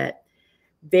know that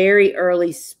very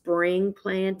early spring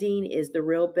planting is the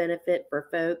real benefit for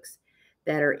folks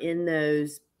that are in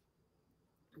those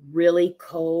really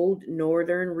cold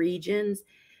northern regions,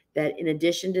 that in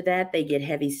addition to that, they get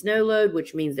heavy snow load,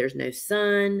 which means there's no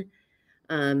sun.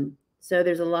 So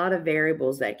there's a lot of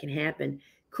variables that can happen.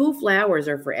 Cool flowers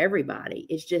are for everybody.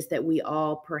 It's just that we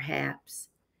all perhaps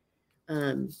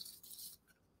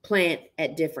plant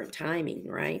at different timing,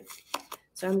 right?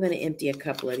 So I'm going to empty a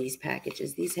couple of these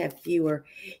packages. These have fewer.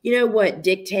 You know what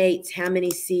dictates how many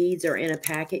seeds are in a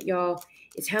packet, y'all?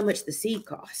 It's how much the seed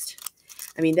cost.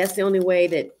 I mean, that's the only way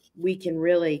that we can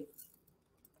really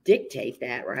dictate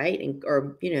that, right? And,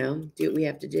 or, you know, do what we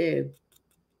have to do.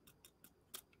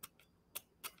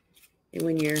 And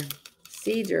when your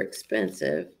seeds are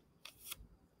expensive,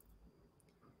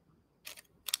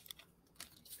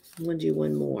 I'm going to do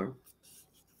one more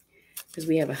because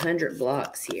we have 100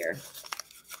 blocks here.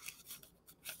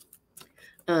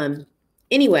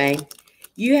 Anyway,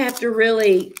 you have to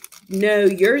really know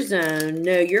your zone,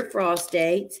 know your frost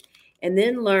dates, and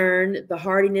then learn the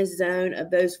hardiness zone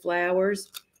of those flowers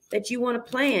that you want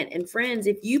to plant. And friends,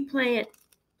 if you plant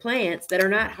plants that are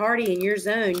not hardy in your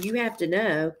zone, you have to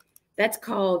know that's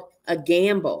called a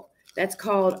gamble. That's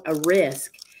called a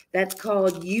risk. That's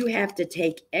called you have to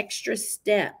take extra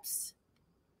steps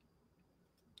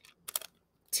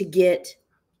to get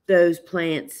those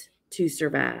plants to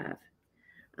survive.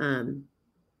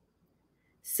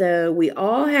 So we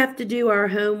all have to do our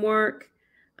homework.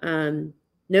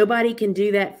 Nobody can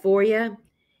do that for you.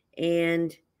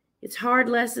 And it's hard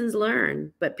lessons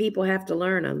learned, but people have to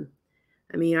learn them.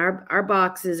 I mean, our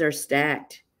boxes are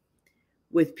stacked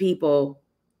with people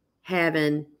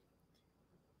having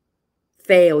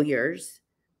failures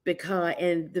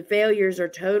and the failures are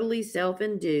totally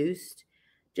self-induced,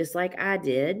 just like I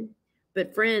did.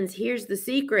 But friends, here's the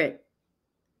secret.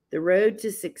 The road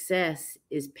to success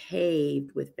is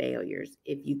paved with failures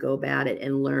if you go about it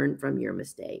and learn from your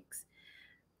mistakes.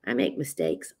 I make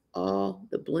mistakes all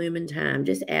the blooming time.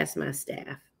 Just ask my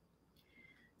staff.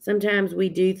 Sometimes we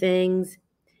do things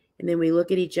and then we look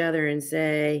at each other and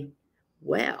say,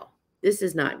 well, this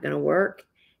is not going to work.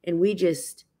 And we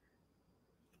just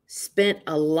spent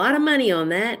a lot of money on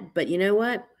that. But you know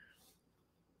what?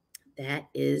 That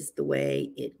is the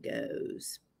way it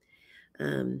goes.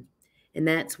 And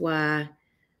that's why,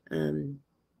 you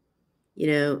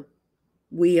know,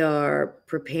 we are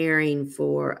preparing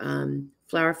for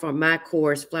Flower Farm, my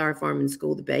course, Flower Farming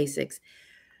School, the Basics.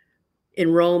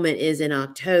 Enrollment is in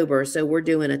October. So we're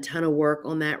doing a ton of work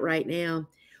on that right now,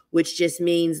 which just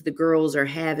means the girls are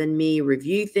having me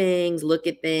review things, look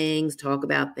at things, talk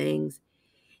about things.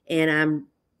 And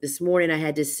this morning I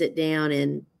had to sit down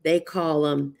and they call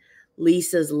them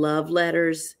Lisa's love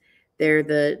letters. They're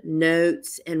the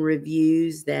notes and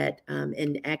reviews that,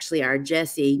 and actually our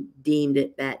Jessie deemed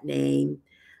it that name.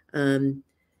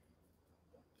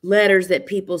 Letters that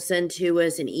people send to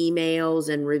us and emails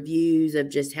and reviews of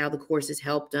just how the course has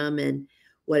helped them and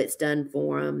what it's done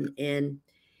for them. And,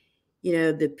 you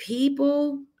know, the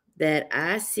people that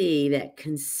I see that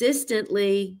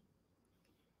consistently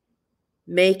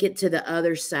make it to the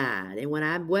other side. And what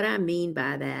I mean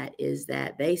by that is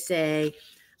that they say,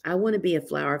 I want to be a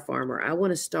flower farmer. I want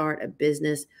to start a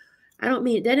business. I don't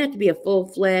mean it doesn't have to be a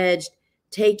full-fledged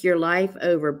take your life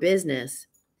over business.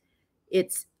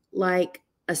 It's like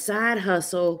a side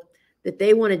hustle that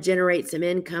they want to generate some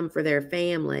income for their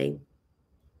family.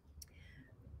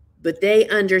 but they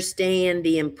understand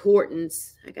the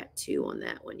importance. I got 2 on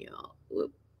that one, y'all.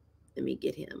 Whoop. Let me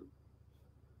get him.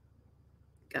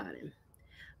 Got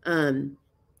him.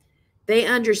 They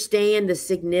understand the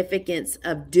significance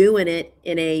of doing it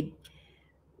in a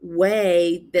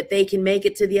way that they can make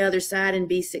it to the other side and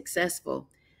be successful.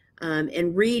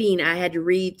 And reading, I had to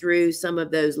read through some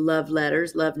of those love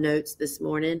letters, love notes this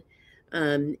morning.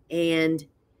 And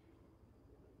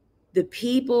the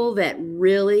people that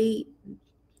really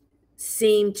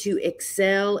seem to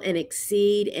excel and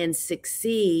exceed and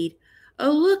succeed.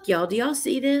 Oh, look, y'all, do y'all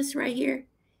see this right here?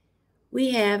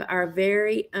 We have our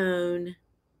very own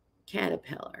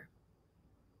caterpillar.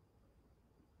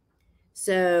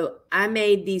 So I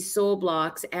made these soil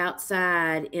blocks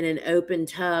outside in an open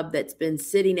tub that's been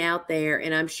sitting out there,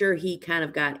 and I'm sure he kind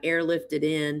of got airlifted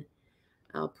in.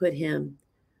 I'll put him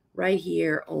right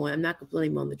here on, I'm not going to put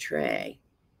him on the tray.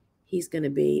 He's going to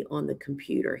be on the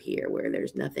computer here where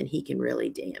there's nothing he can really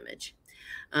damage.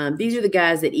 These are the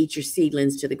guys that eat your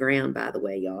seedlings to the ground, by the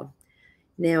way, y'all.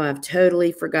 Now I've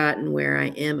totally forgotten where I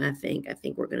am, I think. I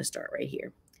think we're going to start right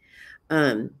here.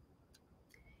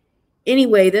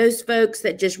 Anyway, those folks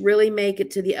that just really make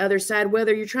it to the other side,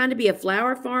 whether you're trying to be a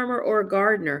flower farmer or a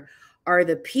gardener, are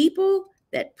the people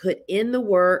that put in the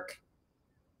work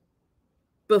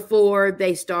before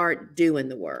they start doing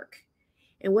the work.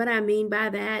 And what I mean by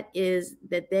that is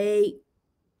that they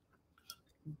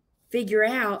figure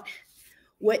out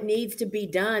what needs to be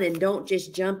done and don't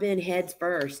just jump in heads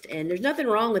first. And there's nothing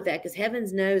wrong with that because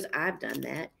heavens knows I've done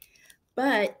that.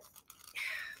 But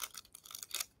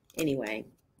anyway,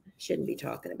 shouldn't be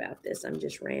talking about this. I'm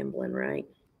just rambling, right?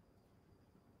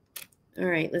 All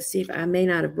right, let's see if I may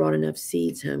not have brought enough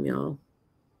seeds home, y'all.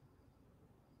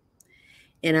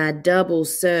 And I double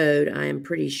sowed, I am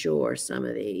pretty sure, some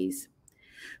of these.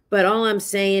 But all I'm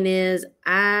saying is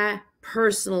I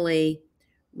personally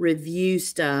review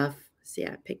stuff. See,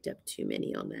 I picked up too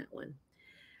many on that one.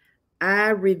 I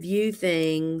review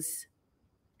things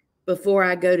before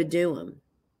I go to do them.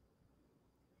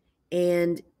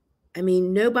 And I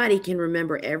mean, nobody can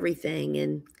remember everything.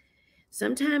 And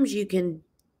sometimes you can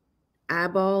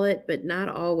eyeball it, but not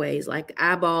always. Like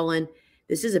eyeballing,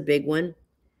 this is a big one.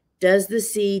 Does the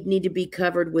seed need to be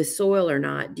covered with soil or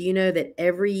not? Do you know that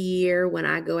every year when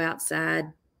I go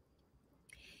outside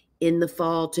in the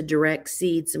fall to direct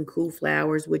seed some cool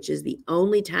flowers, which is the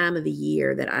only time of the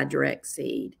year that I direct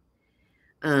seed,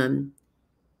 I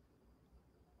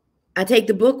take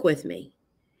the book with me.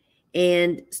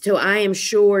 And so I am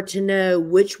sure to know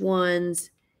which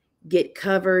ones get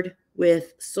covered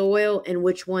with soil and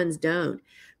which ones don't.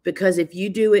 Because if you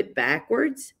do it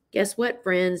backwards, guess what,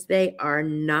 friends? They are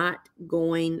not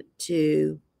going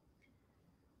to,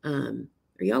 are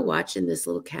y'all watching this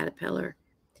little caterpillar?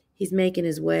 He's making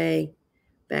his way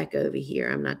back over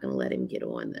here. I'm not going to let him get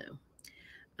on,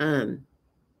 though.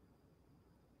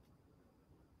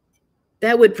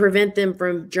 That would prevent them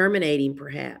from germinating,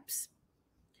 perhaps.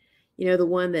 You know, the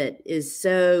one that is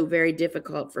so very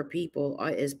difficult for people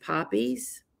is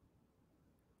poppies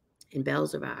and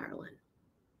bells of Ireland.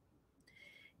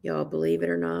 Y'all, believe it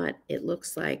or not, it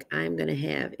looks like I'm going to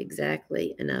have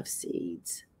exactly enough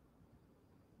seeds.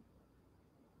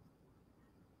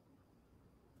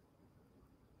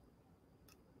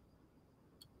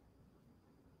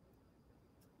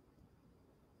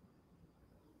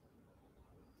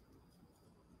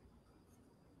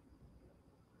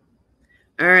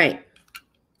 All right.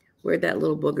 Where'd that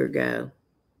little booger go?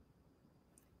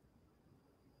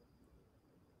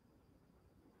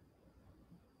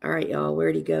 All right, y'all,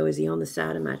 where'd he go? Is he on the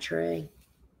side of my tray?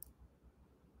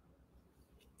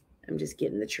 I'm just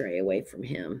getting the tray away from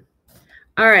him.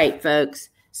 All right, folks.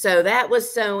 So that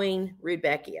was sowing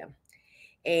Rudbeckia.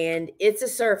 And it's a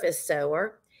surface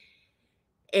sower.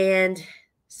 And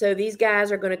so these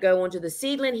guys are going to go onto the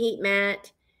seedling heat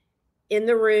mat in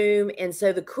the room. And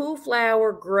so the cool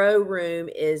flower grow room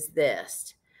is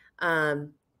this.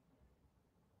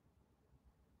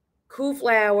 Cool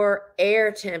flower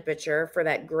air temperature for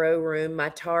that grow room. My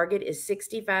target is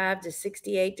 65 to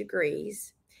 68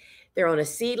 degrees. They're on a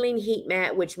seedling heat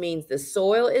mat, which means the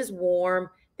soil is warm,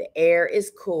 the air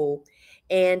is cool.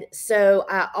 And so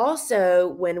I also,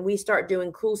 when we start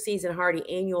doing Cool Season Hardy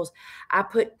annuals, I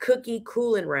put cookie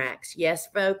cooling racks. Yes,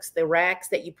 folks, the racks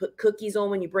that you put cookies on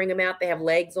when you bring them out, they have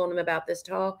legs on them about this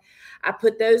tall. I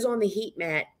put those on the heat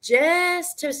mat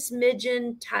just to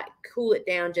smidgen cool it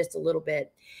down just a little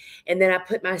bit. And then I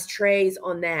put my trays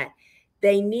on that.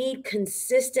 They need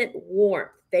consistent warmth.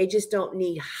 They just don't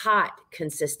need hot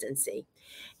consistency.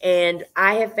 And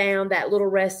I have found that little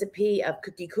recipe of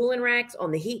cookie cooling racks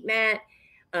on the heat mat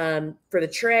For the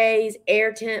trays,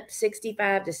 air temp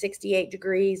 65 to 68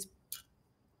 degrees,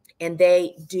 and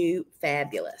they do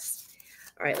fabulous.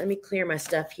 All right, let me clear my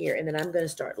stuff here, and then I'm going to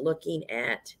start looking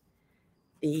at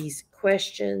these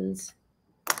questions.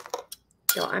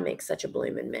 Oh, I make such a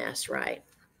blooming mess, right?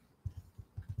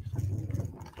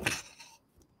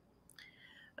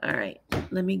 All right,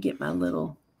 let me get my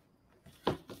little,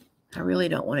 I really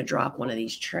don't want to drop one of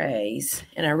these trays,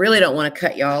 and I really don't want to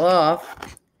cut y'all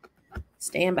off.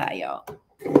 Stand by, y'all.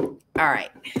 All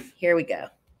right, here we go.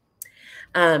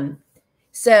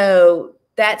 So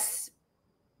that's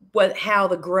how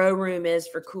the grow room is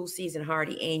for Cool Season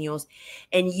Hardy Annuals.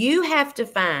 And you have to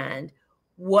find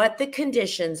what the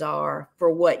conditions are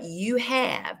for what you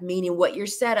have, meaning what your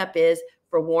setup is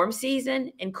for warm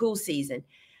season and cool season.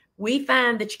 We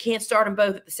find that you can't start them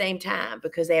both at the same time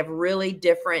because they have really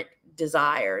different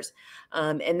desires.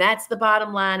 And that's the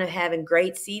bottom line of having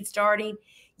great seed starting.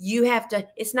 You have to,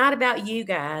 it's not about you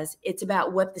guys. It's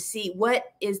about what the seed, what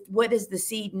does the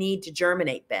seed need to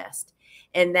germinate best?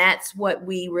 And that's what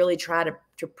we really try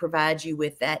to provide you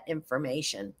with, that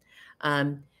information.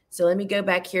 So let me go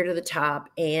back here to the top,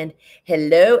 and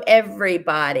hello,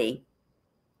 everybody.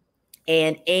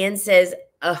 And Ann says,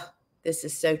 oh, this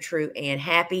is so true, Ann.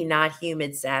 Happy not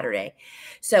humid Saturday.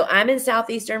 So I'm in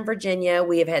southeastern Virginia.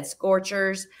 We have had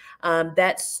scorchers.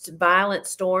 That violent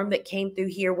storm that came through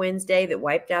here Wednesday that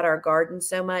wiped out our garden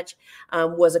so much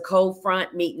was a cold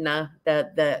front meeting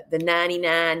the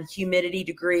 99 humidity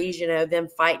degrees, you know, them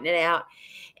fighting it out.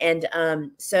 And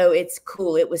so it's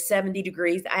cool. It was 70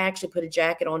 degrees. I actually put a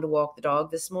jacket on to walk the dog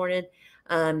this morning.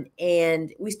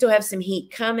 And we still have some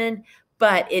heat coming,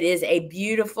 but it is a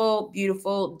beautiful,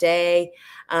 beautiful day.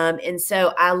 And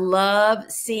so I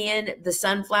love seeing the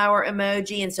sunflower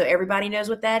emoji. And so everybody knows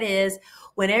what that is.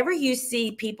 Whenever you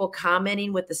see people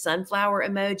commenting with the sunflower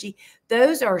emoji,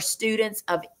 those are students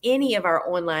of any of our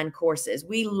online courses.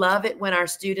 We love it when our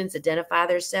students identify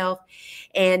themselves.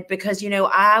 And because, you know,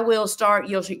 I will start,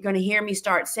 you're going to hear me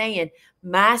start saying,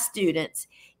 my students,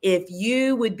 if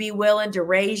you would be willing to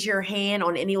raise your hand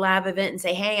on any live event and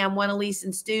say, hey, I'm one of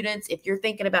Lisa's students. If you're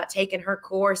thinking about taking her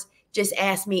course, just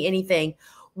ask me anything.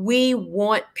 We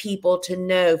want people to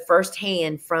know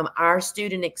firsthand from our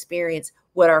student experience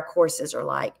what our courses are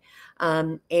like.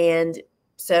 And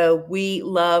so we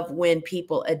love when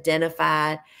people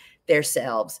identify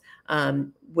themselves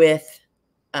with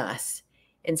us.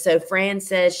 And so Fran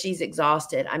says she's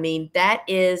exhausted. I mean, that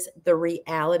is the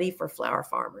reality for flower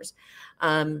farmers.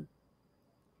 And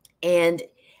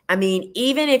I mean,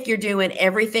 even if you're doing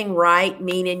everything right,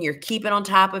 meaning you're keeping on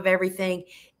top of everything,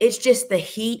 it's just the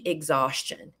heat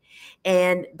exhaustion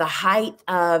and the height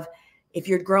of, if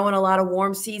you're growing a lot of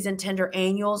warm season tender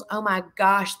annuals, oh my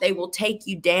gosh, they will take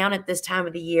you down at this time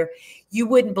of the year. You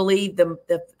wouldn't believe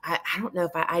I don't know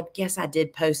if I guess I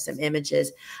did post some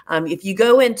images. If you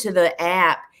go into the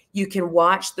app, you can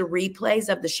watch the replays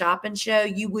of the shop and show.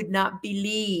 You would not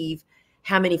believe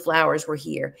how many flowers were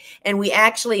here. And we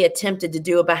actually attempted to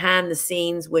do a behind the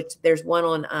scenes, which there's one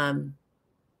on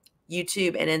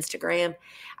YouTube and Instagram.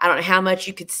 I don't know how much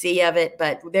you could see of it,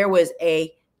 but there was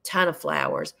a ton of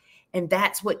flowers. And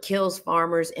that's what kills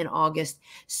farmers in August.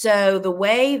 So the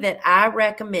way that I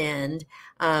recommend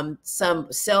some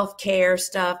self-care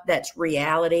stuff, that's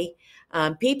reality.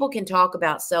 People can talk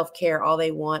about self-care all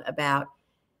they want, about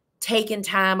taking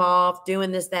time off,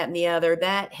 doing this, that, and the other.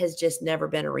 That has just never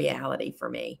been a reality for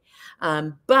me.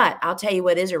 But I'll tell you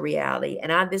what is a reality.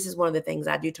 And this is one of the things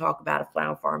I do talk about at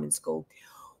Flower Farming School.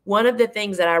 One of the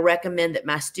things that I recommend that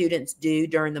my students do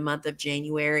during the month of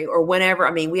January or whenever,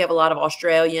 I mean, we have a lot of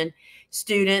Australian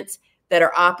students that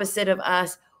are opposite of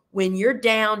us. When your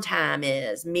downtime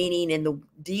is, meaning in the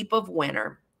deep of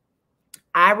winter,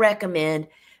 I recommend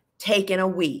taking a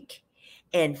week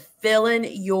and filling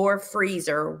your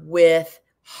freezer with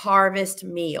harvest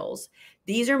meals.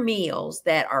 These are meals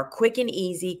that are quick and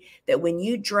easy, that when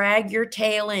you drag your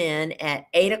tail in at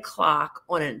 8 o'clock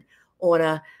on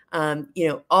a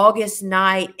August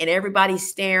night and everybody's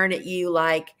staring at you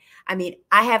like, I mean,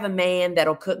 I have a man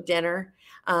that'll cook dinner,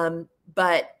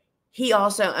 but he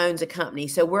also owns a company.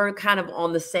 So we're kind of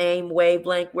on the same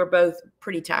wavelength. We're both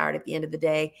pretty tired at the end of the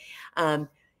day.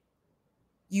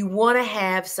 You want to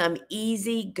have some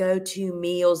easy go-to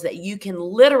meals that you can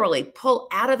literally pull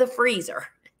out of the freezer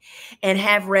and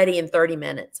have ready in 30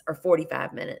 minutes or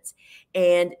 45 minutes.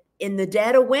 And in the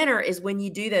dead of winter is when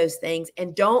you do those things,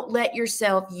 and don't let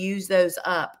yourself use those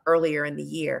up earlier in the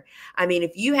year. I mean,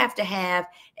 if you have to have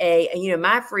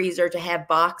my freezer to have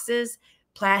boxes,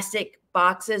 plastic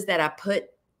boxes that I put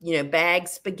bag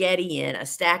spaghetti in, a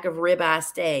stack of ribeye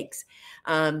steaks,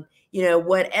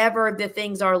 whatever the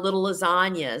things are, little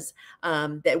lasagnas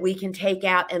that we can take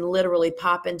out and literally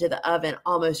pop into the oven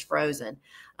almost frozen.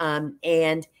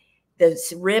 And the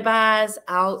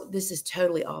ribeyes, this is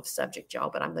totally off subject, y'all,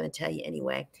 but I'm going to tell you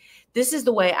anyway. This is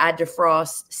the way I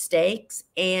defrost steaks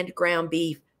and ground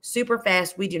beef super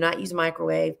fast. We do not use a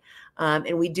microwave,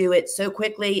 and we do it so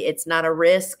quickly. It's not a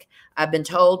risk. I've been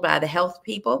told by the health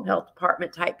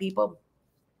department type people.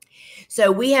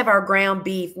 So we have our ground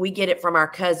beef. We get it from our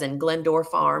cousin, Glendore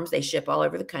Farms. They ship all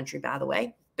over the country, by the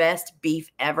way. Best beef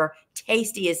ever.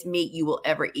 Tastiest meat you will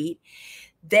ever eat.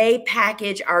 They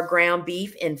package our ground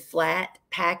beef in flat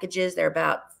packages. They're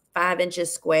about 5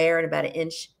 inches square and about 1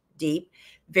 inch deep.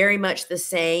 Very much the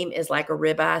same as like a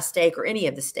ribeye steak or any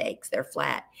of the steaks. They're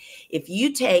flat. If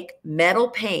you take metal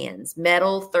pans,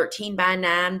 metal 13 by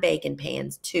 9 bacon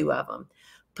pans, 2 of them,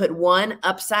 put one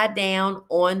upside down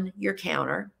on your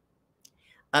counter,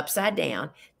 upside down,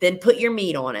 then put your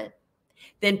meat on it.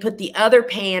 Then put the other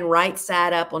pan right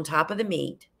side up on top of the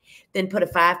meat. Then put a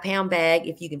 5-pound bag,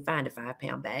 if you can find a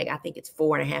 5-pound bag, I think it's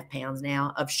 4.5 pounds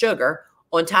now, of sugar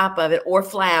on top of it, or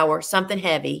flour, something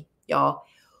heavy, y'all.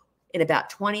 In about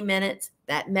 20 minutes,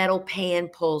 that metal pan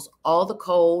pulls all the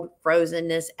cold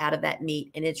frozenness out of that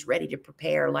meat, and it's ready to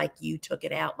prepare like you took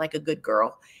it out like a good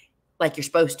girl, like you're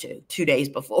supposed to 2 days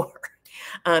before.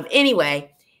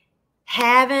 Anyway,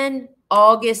 having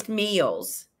August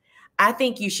meals, I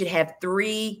think you should have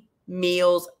 3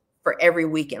 meals for every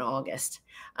week in August,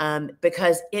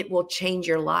 because it will change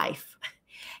your life.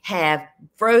 Have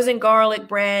frozen garlic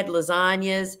bread,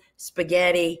 lasagnas,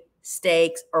 spaghetti,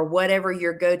 steaks, or whatever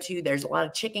your go-to. There's a lot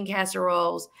of chicken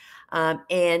casseroles,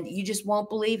 and you just won't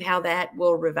believe how that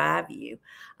will revive you,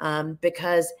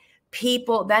 because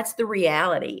people, that's the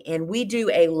reality. And we do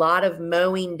a lot of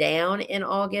mowing down in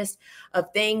August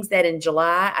of things that in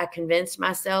July I convinced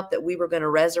myself that we were going to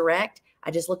resurrect. I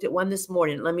just looked at one this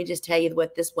morning. Let me just tell you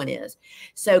what this one is.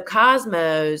 So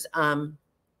Cosmos,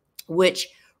 which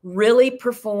really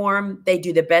perform, they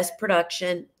do the best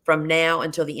production from now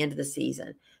until the end of the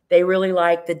season. They really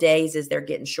like the days as they're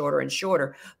getting shorter and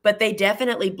shorter, but they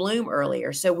definitely bloom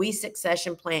earlier. So we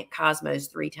succession plant Cosmos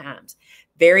 3 times.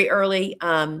 Very early,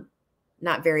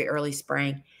 not very early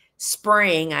spring,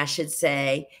 I should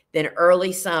say, then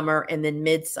early summer, and then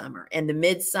midsummer. And the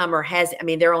midsummer has,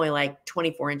 they're only like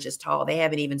 24 inches tall. They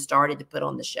haven't even started to put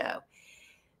on the show.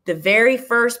 The very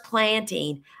first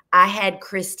planting, I had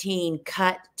Christine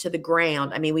cut to the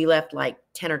ground. We left like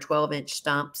 10 or 12 inch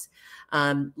stumps,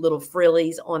 little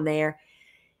frillies on there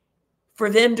for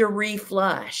them to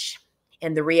reflush.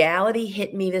 And the reality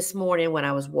hit me this morning when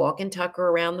I was walking Tucker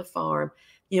around the farm.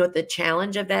 You know what the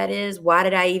challenge of that is? Why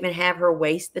did I even have her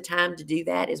waste the time to do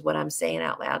that, is what I'm saying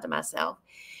out loud to myself,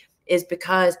 is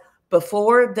because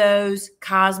before those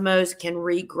Cosmos can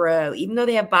regrow, even though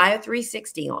they have Bio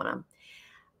 360 on them,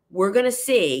 we're going to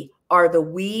see, are the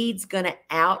weeds going to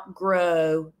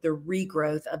outgrow the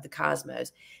regrowth of the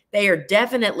Cosmos? They are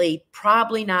definitely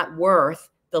probably not worth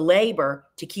the labor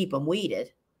to keep them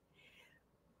weeded.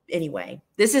 Anyway,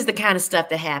 this is the kind of stuff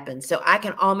that happens. So I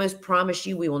can almost promise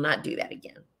you we will not do that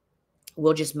again.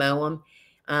 We'll just mow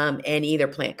them and either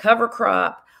plant cover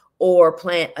crop or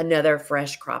plant another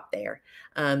fresh crop there.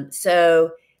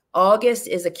 So August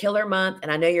is a killer month,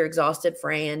 and I know you're exhausted,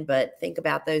 Fran, but think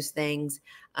about those things.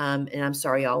 And I'm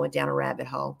sorry, y'all went down a rabbit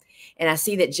hole. And I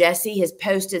see that Jesse has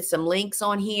posted some links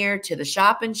on here to the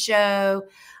shopping show,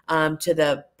 to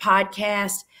the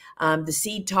podcast, the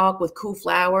Seed Talk with Cool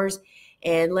Flowers.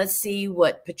 And let's see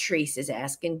what Patrice is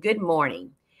asking. Good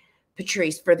morning,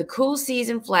 Patrice. For the cool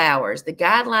season flowers, the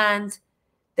guidelines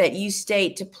that you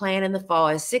state to plant in the fall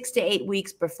is 6 to 8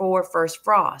 weeks before first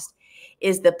frost.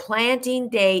 Is the planting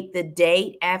date the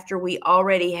date after we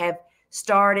already have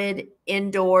started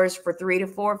indoors for 3 to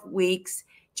 4 weeks?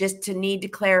 Just to need to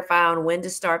clarify on when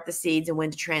to start the seeds and when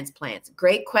to transplant.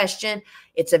 Great question.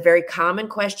 It's a very common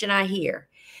question I hear.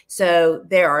 So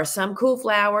there are some cool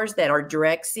flowers that are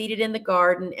direct seeded in the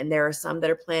garden, and there are some that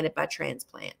are planted by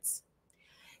transplants.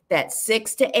 That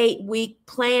 6 to 8 week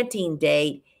planting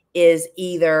date is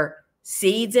either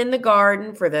seeds in the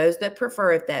garden for those that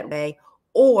prefer it that way,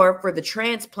 or for the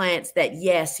transplants that,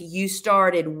 yes, you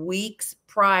started weeks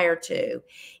prior to.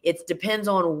 It depends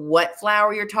on what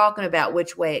flower you're talking about,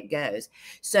 which way it goes.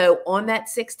 So on that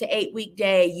 6 to 8 week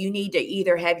day, you need to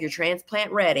either have your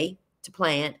transplant ready to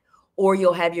plant, or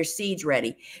you'll have your seeds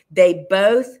ready. They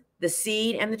both, the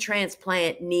seed and the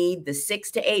transplant, need the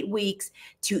 6 to 8 weeks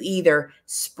to either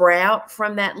sprout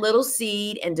from that little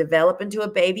seed and develop into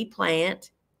a baby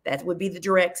plant. That would be the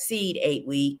direct seed, 8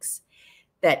 weeks.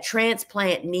 that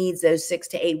transplant needs those 6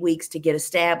 to 8 weeks to get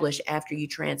established after you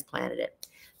transplanted it.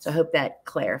 So I hope that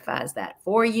clarifies that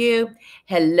for you.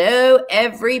 Hello,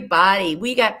 everybody.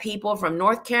 We got people from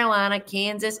North Carolina,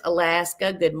 Kansas,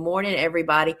 Alaska. Good morning,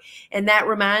 everybody. And that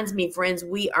reminds me, friends,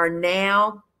 we are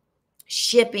now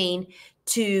shipping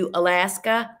to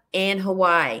Alaska and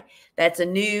Hawaii. That's a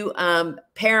new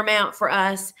paramount for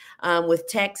us with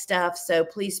tech stuff. So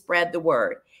please spread the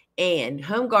word. And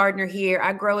home gardener here.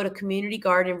 I grow at a community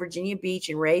garden in Virginia Beach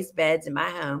and raised beds in my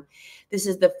home. This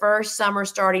is the first summer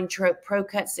starting Pro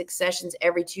Cut successions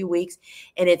every 2 weeks,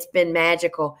 and it's been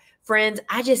magical. Friends,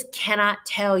 I just cannot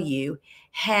tell you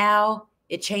how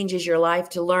it changes your life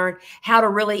to learn how to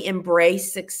really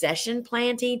embrace succession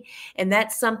planting. And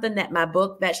that's something that my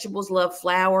book, Vegetables Love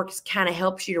Flowers, kind of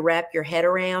helps you to wrap your head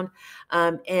around.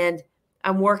 And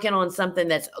I'm working on something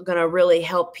that's going to really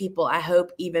help people, I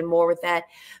hope, even more with that,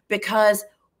 because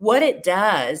what it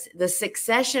does, the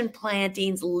succession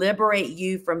plantings liberate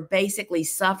you from basically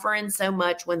suffering so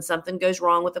much when something goes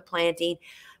wrong with the planting,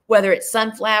 whether it's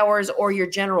sunflowers or your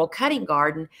general cutting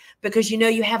garden, because you know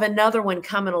you have another one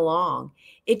coming along.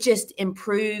 It just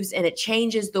improves and it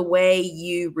changes the way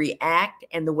you react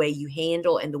and the way you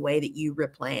handle and the way that you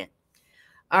replant.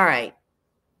 All right,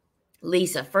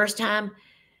 Lisa, first time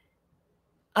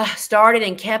started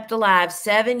and kept alive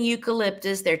 7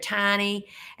 eucalyptus. They're tiny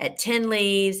at 10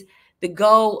 leaves. The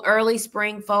goal, early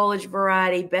spring foliage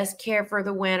variety, best care for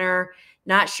the winter.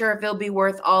 Not sure if it'll be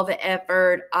worth all the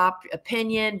effort.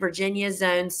 Opinion, Virginia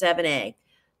Zone 7A.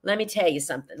 Let me tell you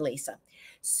something, Lisa.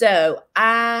 So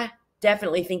I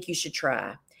definitely think you should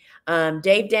try.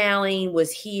 Dave Dowling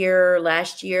was here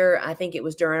last year. I think it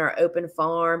was during our open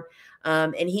farm.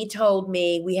 And he told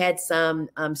me we had some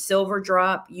silver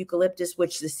drop eucalyptus,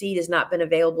 which the seed has not been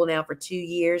available now for 2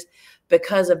 years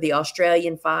because of the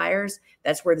Australian fires.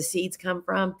 That's where the seeds come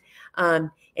from. And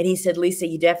he said, Lisa,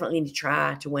 you definitely need to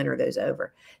try to winter those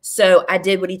over. So I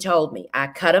did what he told me. I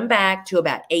cut them back to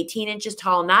about 18 inches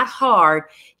tall, not hard,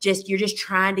 you're just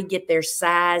trying to get their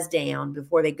size down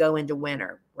before they go into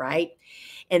winter, right?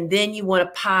 And then you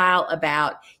want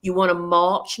to you want to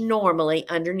mulch normally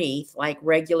underneath, like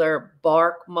regular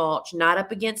bark mulch, not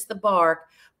up against the bark,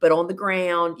 but on the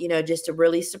ground, just to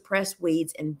really suppress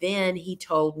weeds. And then he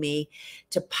told me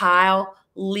to pile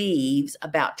leaves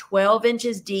about 12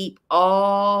 inches deep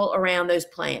all around those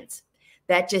plants.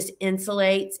 That just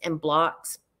insulates and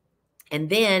blocks. And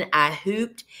then I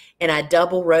hooped and I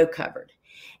double row covered.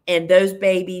 And those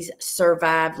babies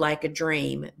survived like a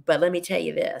dream. But let me tell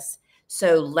you this.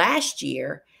 So last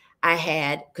year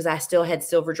because I still had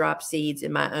silver drop seeds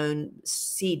in my own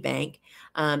seed bank.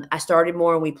 I started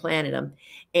more and we planted them.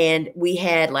 And we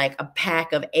had like a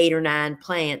pack of 8 or 9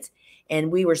 plants. And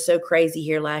we were so crazy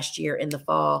here last year in the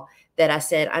fall that I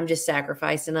said, I'm just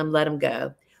sacrificing them, let them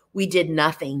go. We did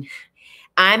nothing.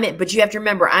 But you have to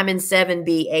remember, I'm in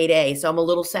 7B, 8A, so I'm a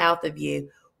little south of you.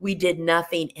 We did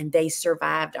nothing and they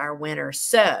survived our winter.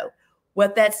 So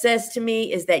what that says to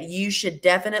me is that you should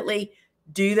definitely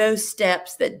do those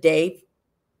steps that Dave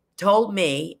told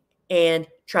me and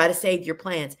try to save your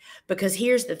plants. Because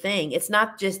here's the thing. It's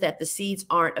not just that the seeds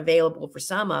aren't available for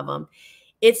some of them.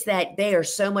 It's that they are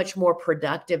so much more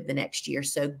productive the next year.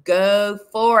 So go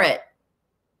for it.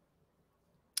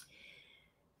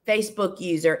 Facebook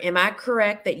user, am I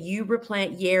correct that you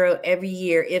replant yarrow every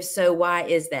year? If so, why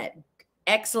is that?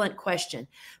 Excellent question.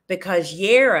 Because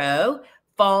yarrow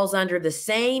falls under the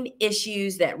same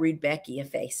issues that Rudbeckia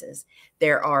faces.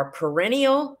 There are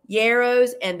perennial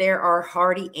yarrows and there are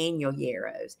hardy annual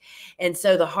yarrows. And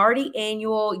so the hardy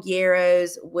annual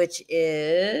yarrows, which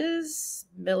is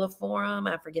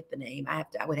Milliforum, I forget the name. I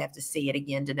would have to see it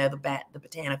again to know the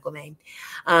botanical name.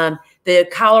 The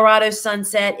Colorado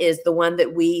Sunset is the one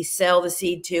that we sell the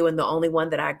seed to and the only one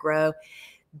that I grow.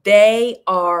 They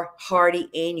are hardy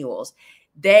annuals.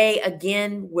 They,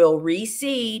 again, will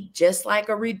reseed just like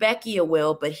a Rudbeckia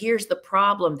will. But here's the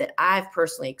problem that I've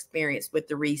personally experienced with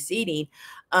the reseeding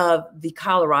of the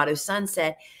Colorado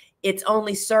Sunset. It's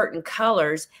only certain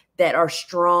colors that are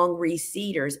strong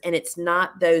reseeders. And it's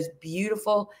not those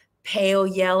beautiful pale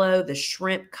yellow, the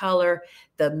shrimp color,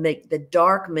 the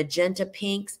dark magenta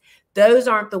pinks. Those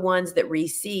aren't the ones that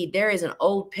reseed. There is an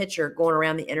old picture going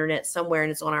around the internet somewhere,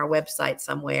 and it's on our website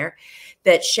somewhere,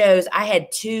 that shows I had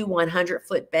 2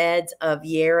 100-foot beds of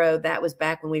yarrow. That was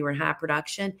back when we were in high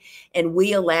production, and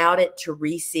we allowed it to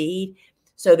reseed.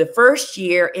 So the first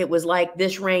year, it was like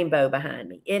this rainbow behind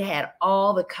me. It had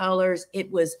all the colors. It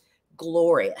was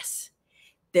glorious.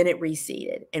 Then it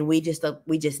reseeded, and we just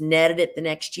netted it the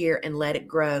next year and let it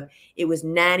grow. It was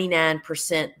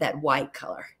 99% that white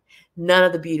color. None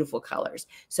of the beautiful colors.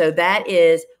 So that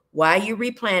is Why you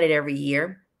replant it every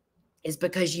year is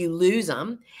because you lose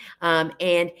them.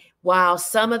 And while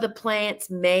some of the plants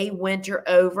may winter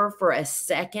over for a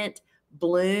second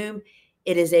bloom,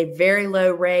 it is a very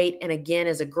low rate. And again,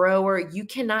 as a grower, you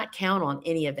cannot count on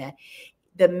any of that.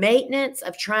 The maintenance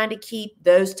of trying to keep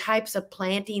those types of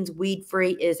plantings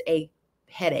weed-free is a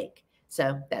headache.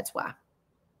 So that's why.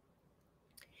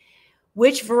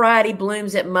 Which variety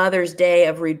blooms at Mother's Day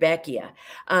of Rudbeckia?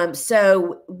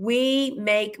 So we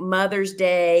make Mother's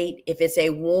Day, if it's a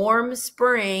warm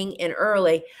spring and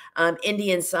early,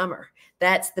 Indian summer.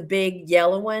 That's the big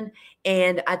yellow one.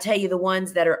 And I tell you, the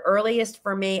ones that are earliest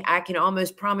for me, I can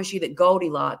almost promise you that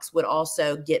Goldilocks would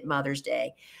also get Mother's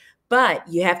Day. But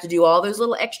you have to do all those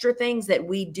little extra things that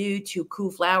we do to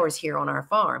cool flowers here on our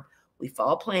farm. We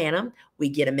fall plant them. We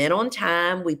get them in on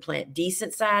time. We plant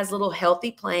decent sized little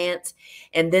healthy plants,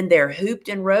 and then they're hooped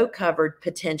and row covered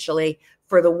potentially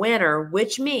for the winter,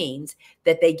 which means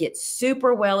that they get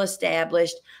super well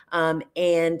established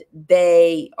and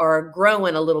they are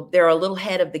growing a little. They're a little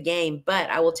ahead of the game. But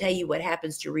I will tell you what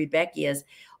happens to Rudbeckias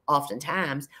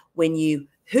oftentimes when you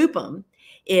hoop them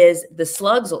is the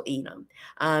slugs will eat them.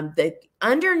 The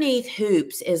underneath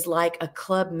hoops is like a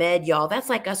Club Med, y'all. That's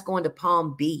like us going to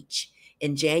Palm Beach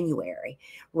in January,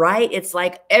 right? It's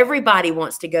like everybody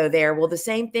wants to go there. Well, the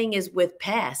same thing is with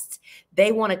pests.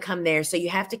 They want to come there. So you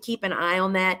have to keep an eye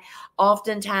on that.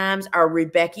 Oftentimes our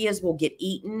Rudbeckias will get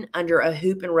eaten under a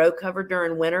hoop and row cover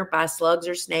during winter by slugs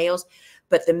or snails.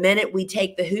 But the minute we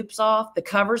take the hoops off, the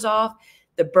covers off,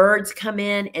 the birds come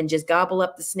in and just gobble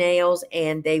up the snails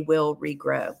and they will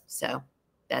regrow. So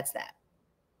that's that.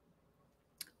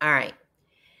 All right.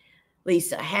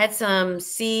 Lisa, had some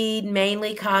seed,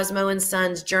 mainly Cosmo and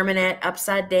Sons, germinate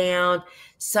upside down.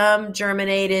 Some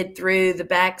germinated through the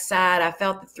backside. I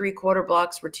felt the 3/4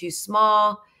 blocks were too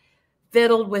small.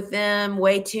 Fiddled with them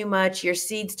way too much. Your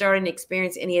seed starting to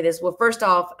experience any of this? Well, first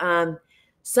off,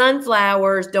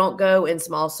 sunflowers don't go in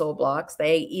small soil blocks.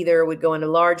 They either would go in a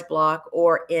large block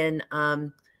or in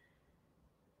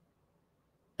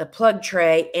a plug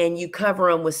tray, and you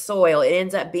cover them with soil. It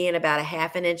ends up being about a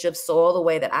 1/2 inch of soil the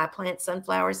way that I plant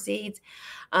sunflower seeds.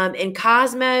 In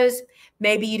Cosmos,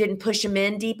 maybe you didn't push them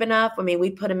in deep enough. I mean,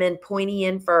 we put them in pointy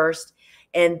in first,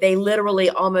 and they literally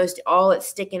almost all it's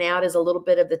sticking out is a little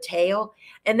bit of the tail.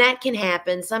 And that can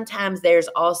happen. Sometimes there's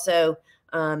also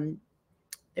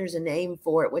there's a name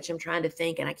for it, which I'm trying to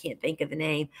think, and I can't think of the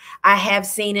name. I have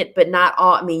seen it, but not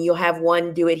all. I mean, you'll have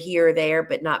one do it here or there,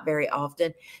 but not very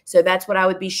often. So that's what I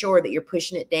would be sure that you're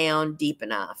pushing it down deep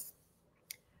enough.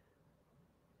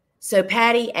 So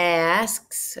Patty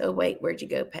asks, oh, wait, where'd you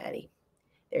go, Patty?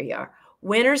 There you are.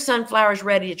 When are sunflowers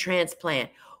ready to transplant?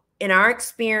 In our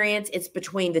experience, it's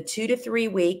between the 2 to 3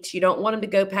 weeks. You don't want them to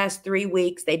go past 3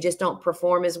 weeks. They just don't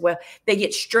perform as well. They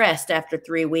get stressed after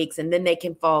 3 weeks, and then they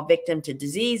can fall victim to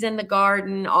disease in the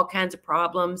garden, all kinds of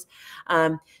problems.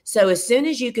 So as soon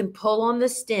as you can pull on the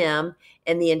stem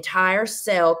and the entire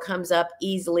cell comes up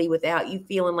easily without you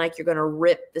feeling like you're going to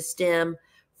rip the stem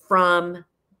from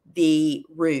the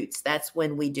roots, that's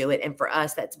when we do it. And for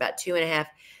us, that's about 2.5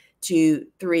 to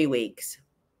 3 weeks.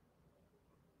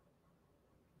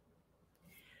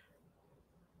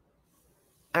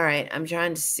 All right, I'm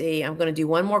trying to see. I'm going to do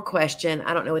one more question.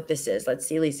 I don't know what this is. Let's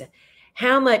see, Lisa.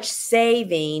 How much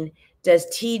saving does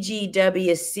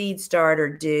TGW Seed Starter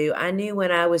do? I knew when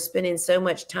I was spending so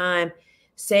much time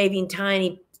saving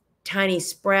tiny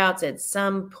sprouts at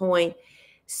some point,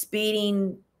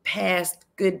 speeding past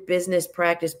good business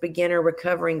practice, beginner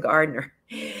recovering gardener.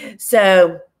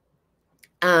 So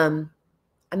I'm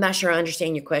not sure I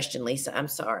understand your question, Lisa. I'm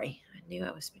sorry. I knew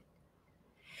I was.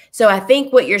 So I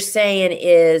think what you're saying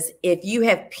is if you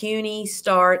have puny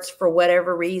starts for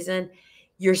whatever reason,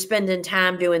 you're spending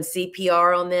time doing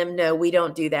CPR on them. No, we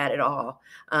don't do that at all.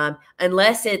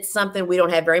 Unless it's something we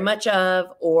don't have very much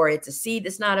of, or it's a seed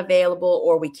that's not available,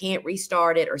 or we can't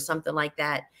restart it or something like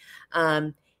that.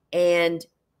 And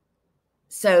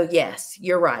so, yes,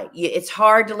 you're right. It's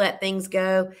hard to let things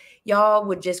go. Y'all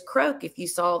would just croak if you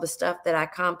saw the stuff that I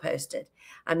composted.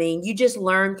 I mean, you just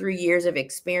learn through years of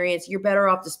experience. You're better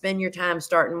off to spend your time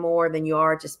starting more than you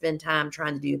are to spend time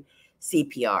trying to do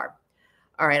CPR.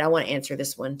 All right, I want to answer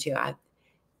this one too.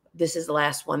 This is the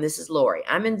last one. This is Lori.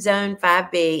 I'm in zone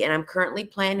 5B, and I'm currently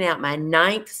planning out my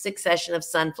 9th succession of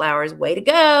sunflowers. Way to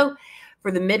go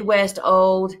for the Midwest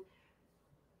Old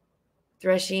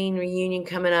Threshing reunion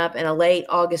coming up and a late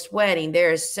August wedding. They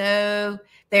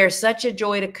are such a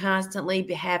joy to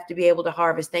constantly have to be able to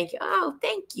harvest. Thank you. Oh,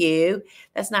 thank you.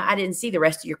 I didn't see the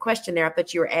rest of your question there. I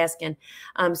thought you were asking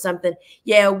something.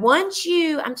 Yeah,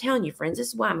 I'm telling you, friends, this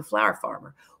is why I'm a flower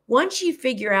farmer. Once you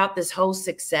figure out this whole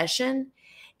succession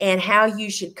and how you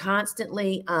should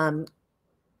constantly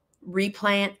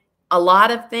replant a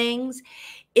lot of things,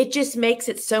 it just makes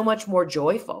it so much more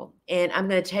joyful. And I'm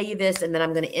going to tell you this, and then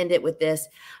I'm going to end it with this.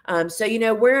 So, you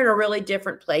know, we're in a really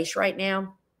different place right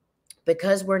now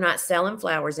because we're not selling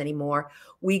flowers anymore.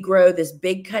 We grow this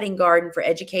big cutting garden for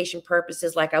education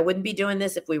purposes. Like, I wouldn't be doing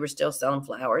this if we were still selling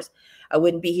flowers. I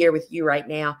wouldn't be here with you right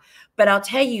now. But I'll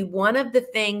tell you, one of the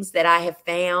things that I have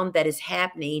found that is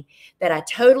happening that I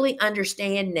totally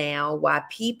understand now, why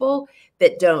people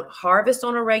that don't harvest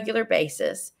on a regular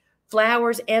basis,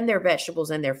 flowers and their vegetables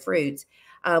and their fruits,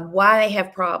 why they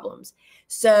have problems.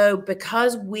 So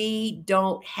because we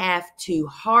don't have to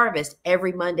harvest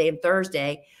every Monday and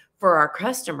Thursday for our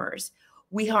customers,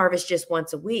 we harvest just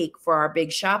once a week for our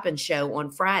big shopping show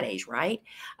on Fridays, right?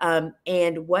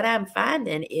 And what I'm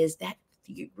finding is that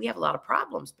we have a lot of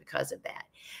problems because of that.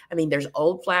 I mean, there's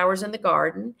old flowers in the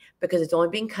garden because it's only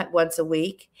being cut once a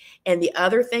week. And the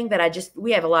other thing that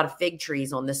we have a lot of fig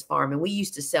trees on this farm, and we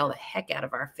used to sell the heck out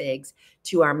of our figs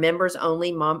to our members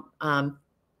only,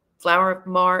 Flower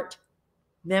Mart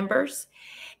members.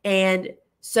 And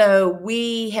so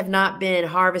we have not been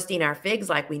harvesting our figs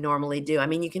like we normally do. I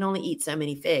mean, you can only eat so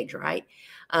many figs, right?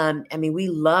 I mean, we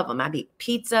love them. I eat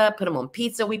pizza, put them on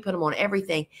pizza. We put them on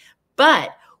everything.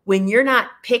 But when you're not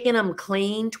picking them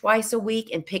clean twice a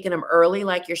week and picking them early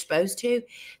like you're supposed to,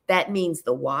 that means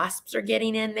the wasps are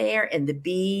getting in there and the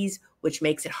bees, which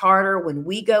makes it harder when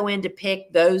we go in to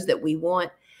pick those that we want.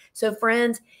 So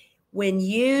friends,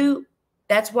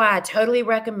 that's why I totally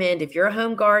recommend, if you're a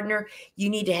home gardener, you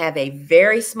need to have a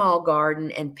very small garden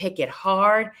and pick it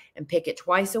hard and pick it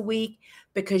twice a week,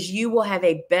 because you will have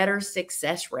a better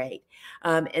success rate.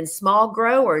 And small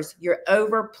growers, you're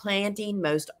overplanting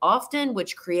most often,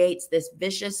 which creates this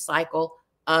vicious cycle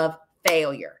of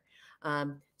failure.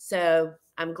 So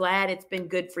I'm glad it's been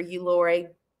good for you, Lori.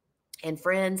 And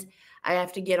friends, I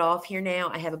have to get off here now.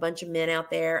 I have a bunch of men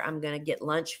out there I'm going to get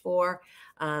lunch for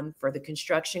the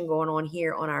construction going on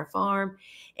here on our farm.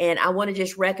 And I want to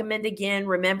just recommend again,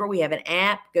 remember, we have an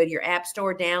app. Go to your app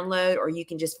store, download, or you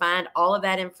can just find all of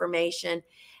that information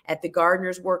at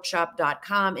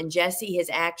thegardenersworkshop.com. And Jesse has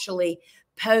actually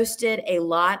posted a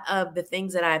lot of the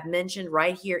things that I've mentioned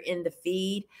right here in the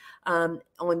feed on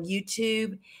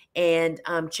YouTube. And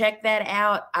check that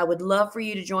out. I would love for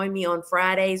you to join me on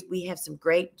Fridays. We have some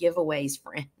great giveaways,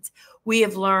 friends. We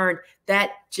have learned that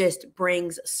just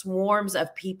brings swarms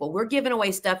of people. We're giving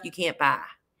away stuff you can't buy.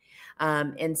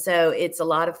 And so it's a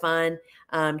lot of fun.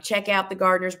 Check out the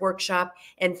Gardener's Workshop.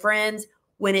 And friends,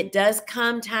 when it does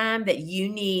come time that you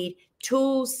need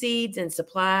tools, seeds, and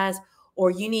supplies, or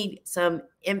you need some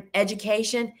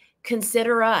education,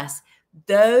 consider us.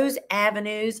 Those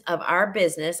avenues of our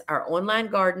business, our online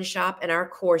garden shop and our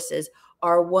courses,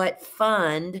 are what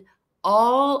fund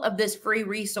all of this free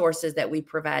resources that we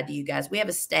provide to you guys. We have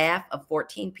a staff of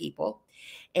 14 people,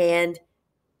 and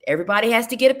everybody has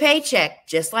to get a paycheck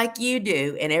just like you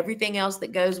do, and everything else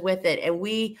that goes with it. And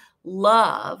we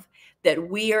love that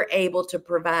we are able to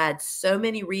provide so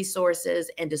many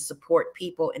resources and to support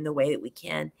people in the way that we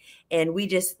can. And we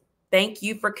just thank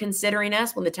you for considering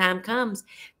us when the time comes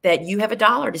that you have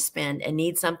 $1 to spend and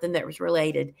need something that was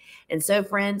related. And so,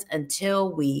 friends,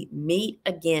 until we meet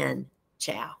again,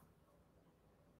 ciao.